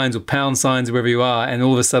dollar signs or pound signs, wherever you are, and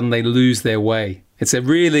all of a sudden they lose their way. It's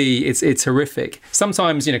it's horrific.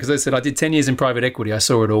 Sometimes, because I said I did 10 years in private equity, I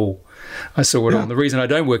saw it all. all. And the reason I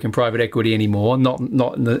don't work in private equity anymore, not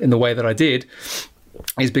in the way that I did,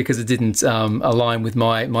 is because it didn't align with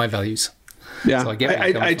my values. Yeah, so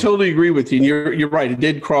I totally agree with you. And you're right. It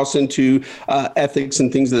did cross into ethics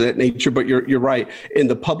and things of that nature. But you're right. In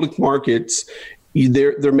the public markets,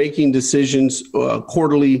 they're making decisions,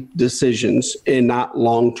 quarterly decisions, and not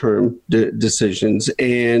long-term decisions.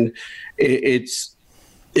 And it's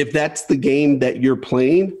if that's the game that you're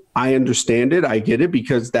playing, I understand it. I get it,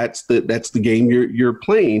 because that's the game you're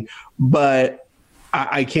playing. But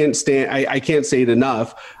I can't say it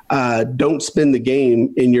enough. Don't spin the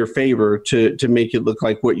game in your favor to make it look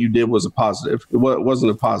like what you did was a positive. It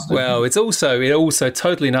wasn't a positive. Well, it also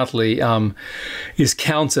totally and utterly is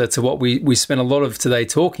counter to what we spent a lot of today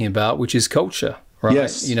talking about, which is culture. Right.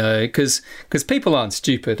 Yes. Because people aren't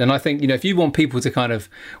stupid. And I think, if you want people to kind of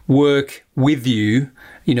work with you,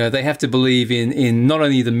 they have to believe in not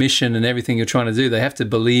only the mission and everything you're trying to do, they have to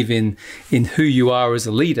believe in who you are as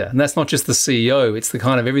a leader. And that's not just the CEO, it's the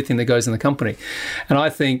kind of everything that goes in the company. And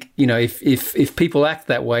I think, if people act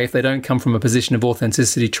that way, if they don't come from a position of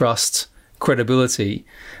authenticity, trust, credibility,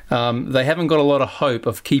 they haven't got a lot of hope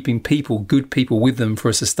of keeping good people with them for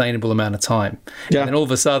a sustainable amount of time. Yeah. And then all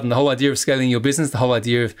of a sudden, the whole idea of scaling your business, the whole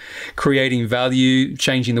idea of creating value,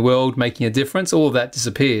 changing the world, making a difference, all of that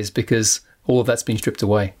disappears because all of that's been stripped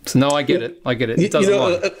away. So no, I get it. It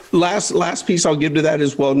doesn't last piece I'll give to that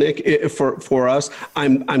as well, Nick. For us,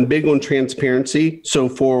 I'm big on transparency. So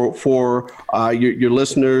for your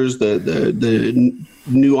listeners, the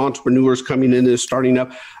new entrepreneurs coming in and starting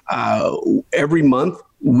up, every month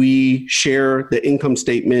we share the income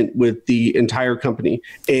statement with the entire company,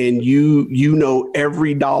 and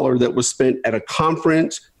every dollar that was spent at a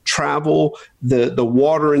conference, travel, the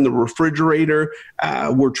water in the refrigerator.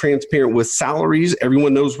 We're transparent with salaries.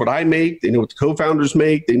 Everyone knows what I make. They know what the co-founders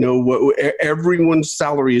make. They know what everyone's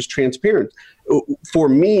salary is transparent. For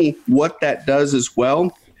me, what that does as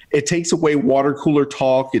well, it takes away water cooler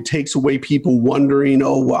talk. It takes away people wondering,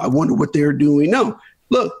 I wonder what they're doing. No,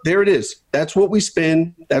 look, there it is. That's what we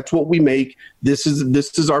spend. That's what we make. This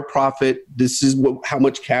is our profit. This is how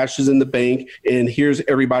much cash is in the bank. And here's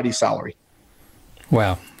everybody's salary.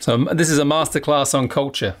 Wow. So this is a masterclass on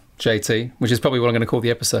culture, JT, which is probably what I'm going to call the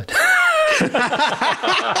episode.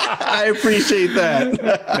 I appreciate that.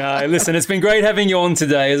 No, listen, it's been great having you on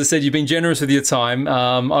today. As I said, you've been generous with your time.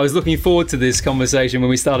 I was looking forward to this conversation when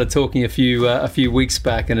we started talking a few weeks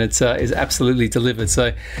back, and it's absolutely delivered.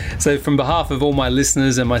 So from behalf of all my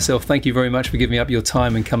listeners and myself, thank you very much for giving up your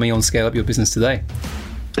time and coming on Scale Up Your Business today.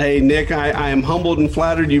 Hey, Nick, I am humbled and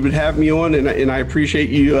flattered you would have me on, and I appreciate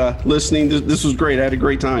you listening. This was great. I had a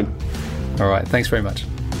great time. All right. Thanks very much.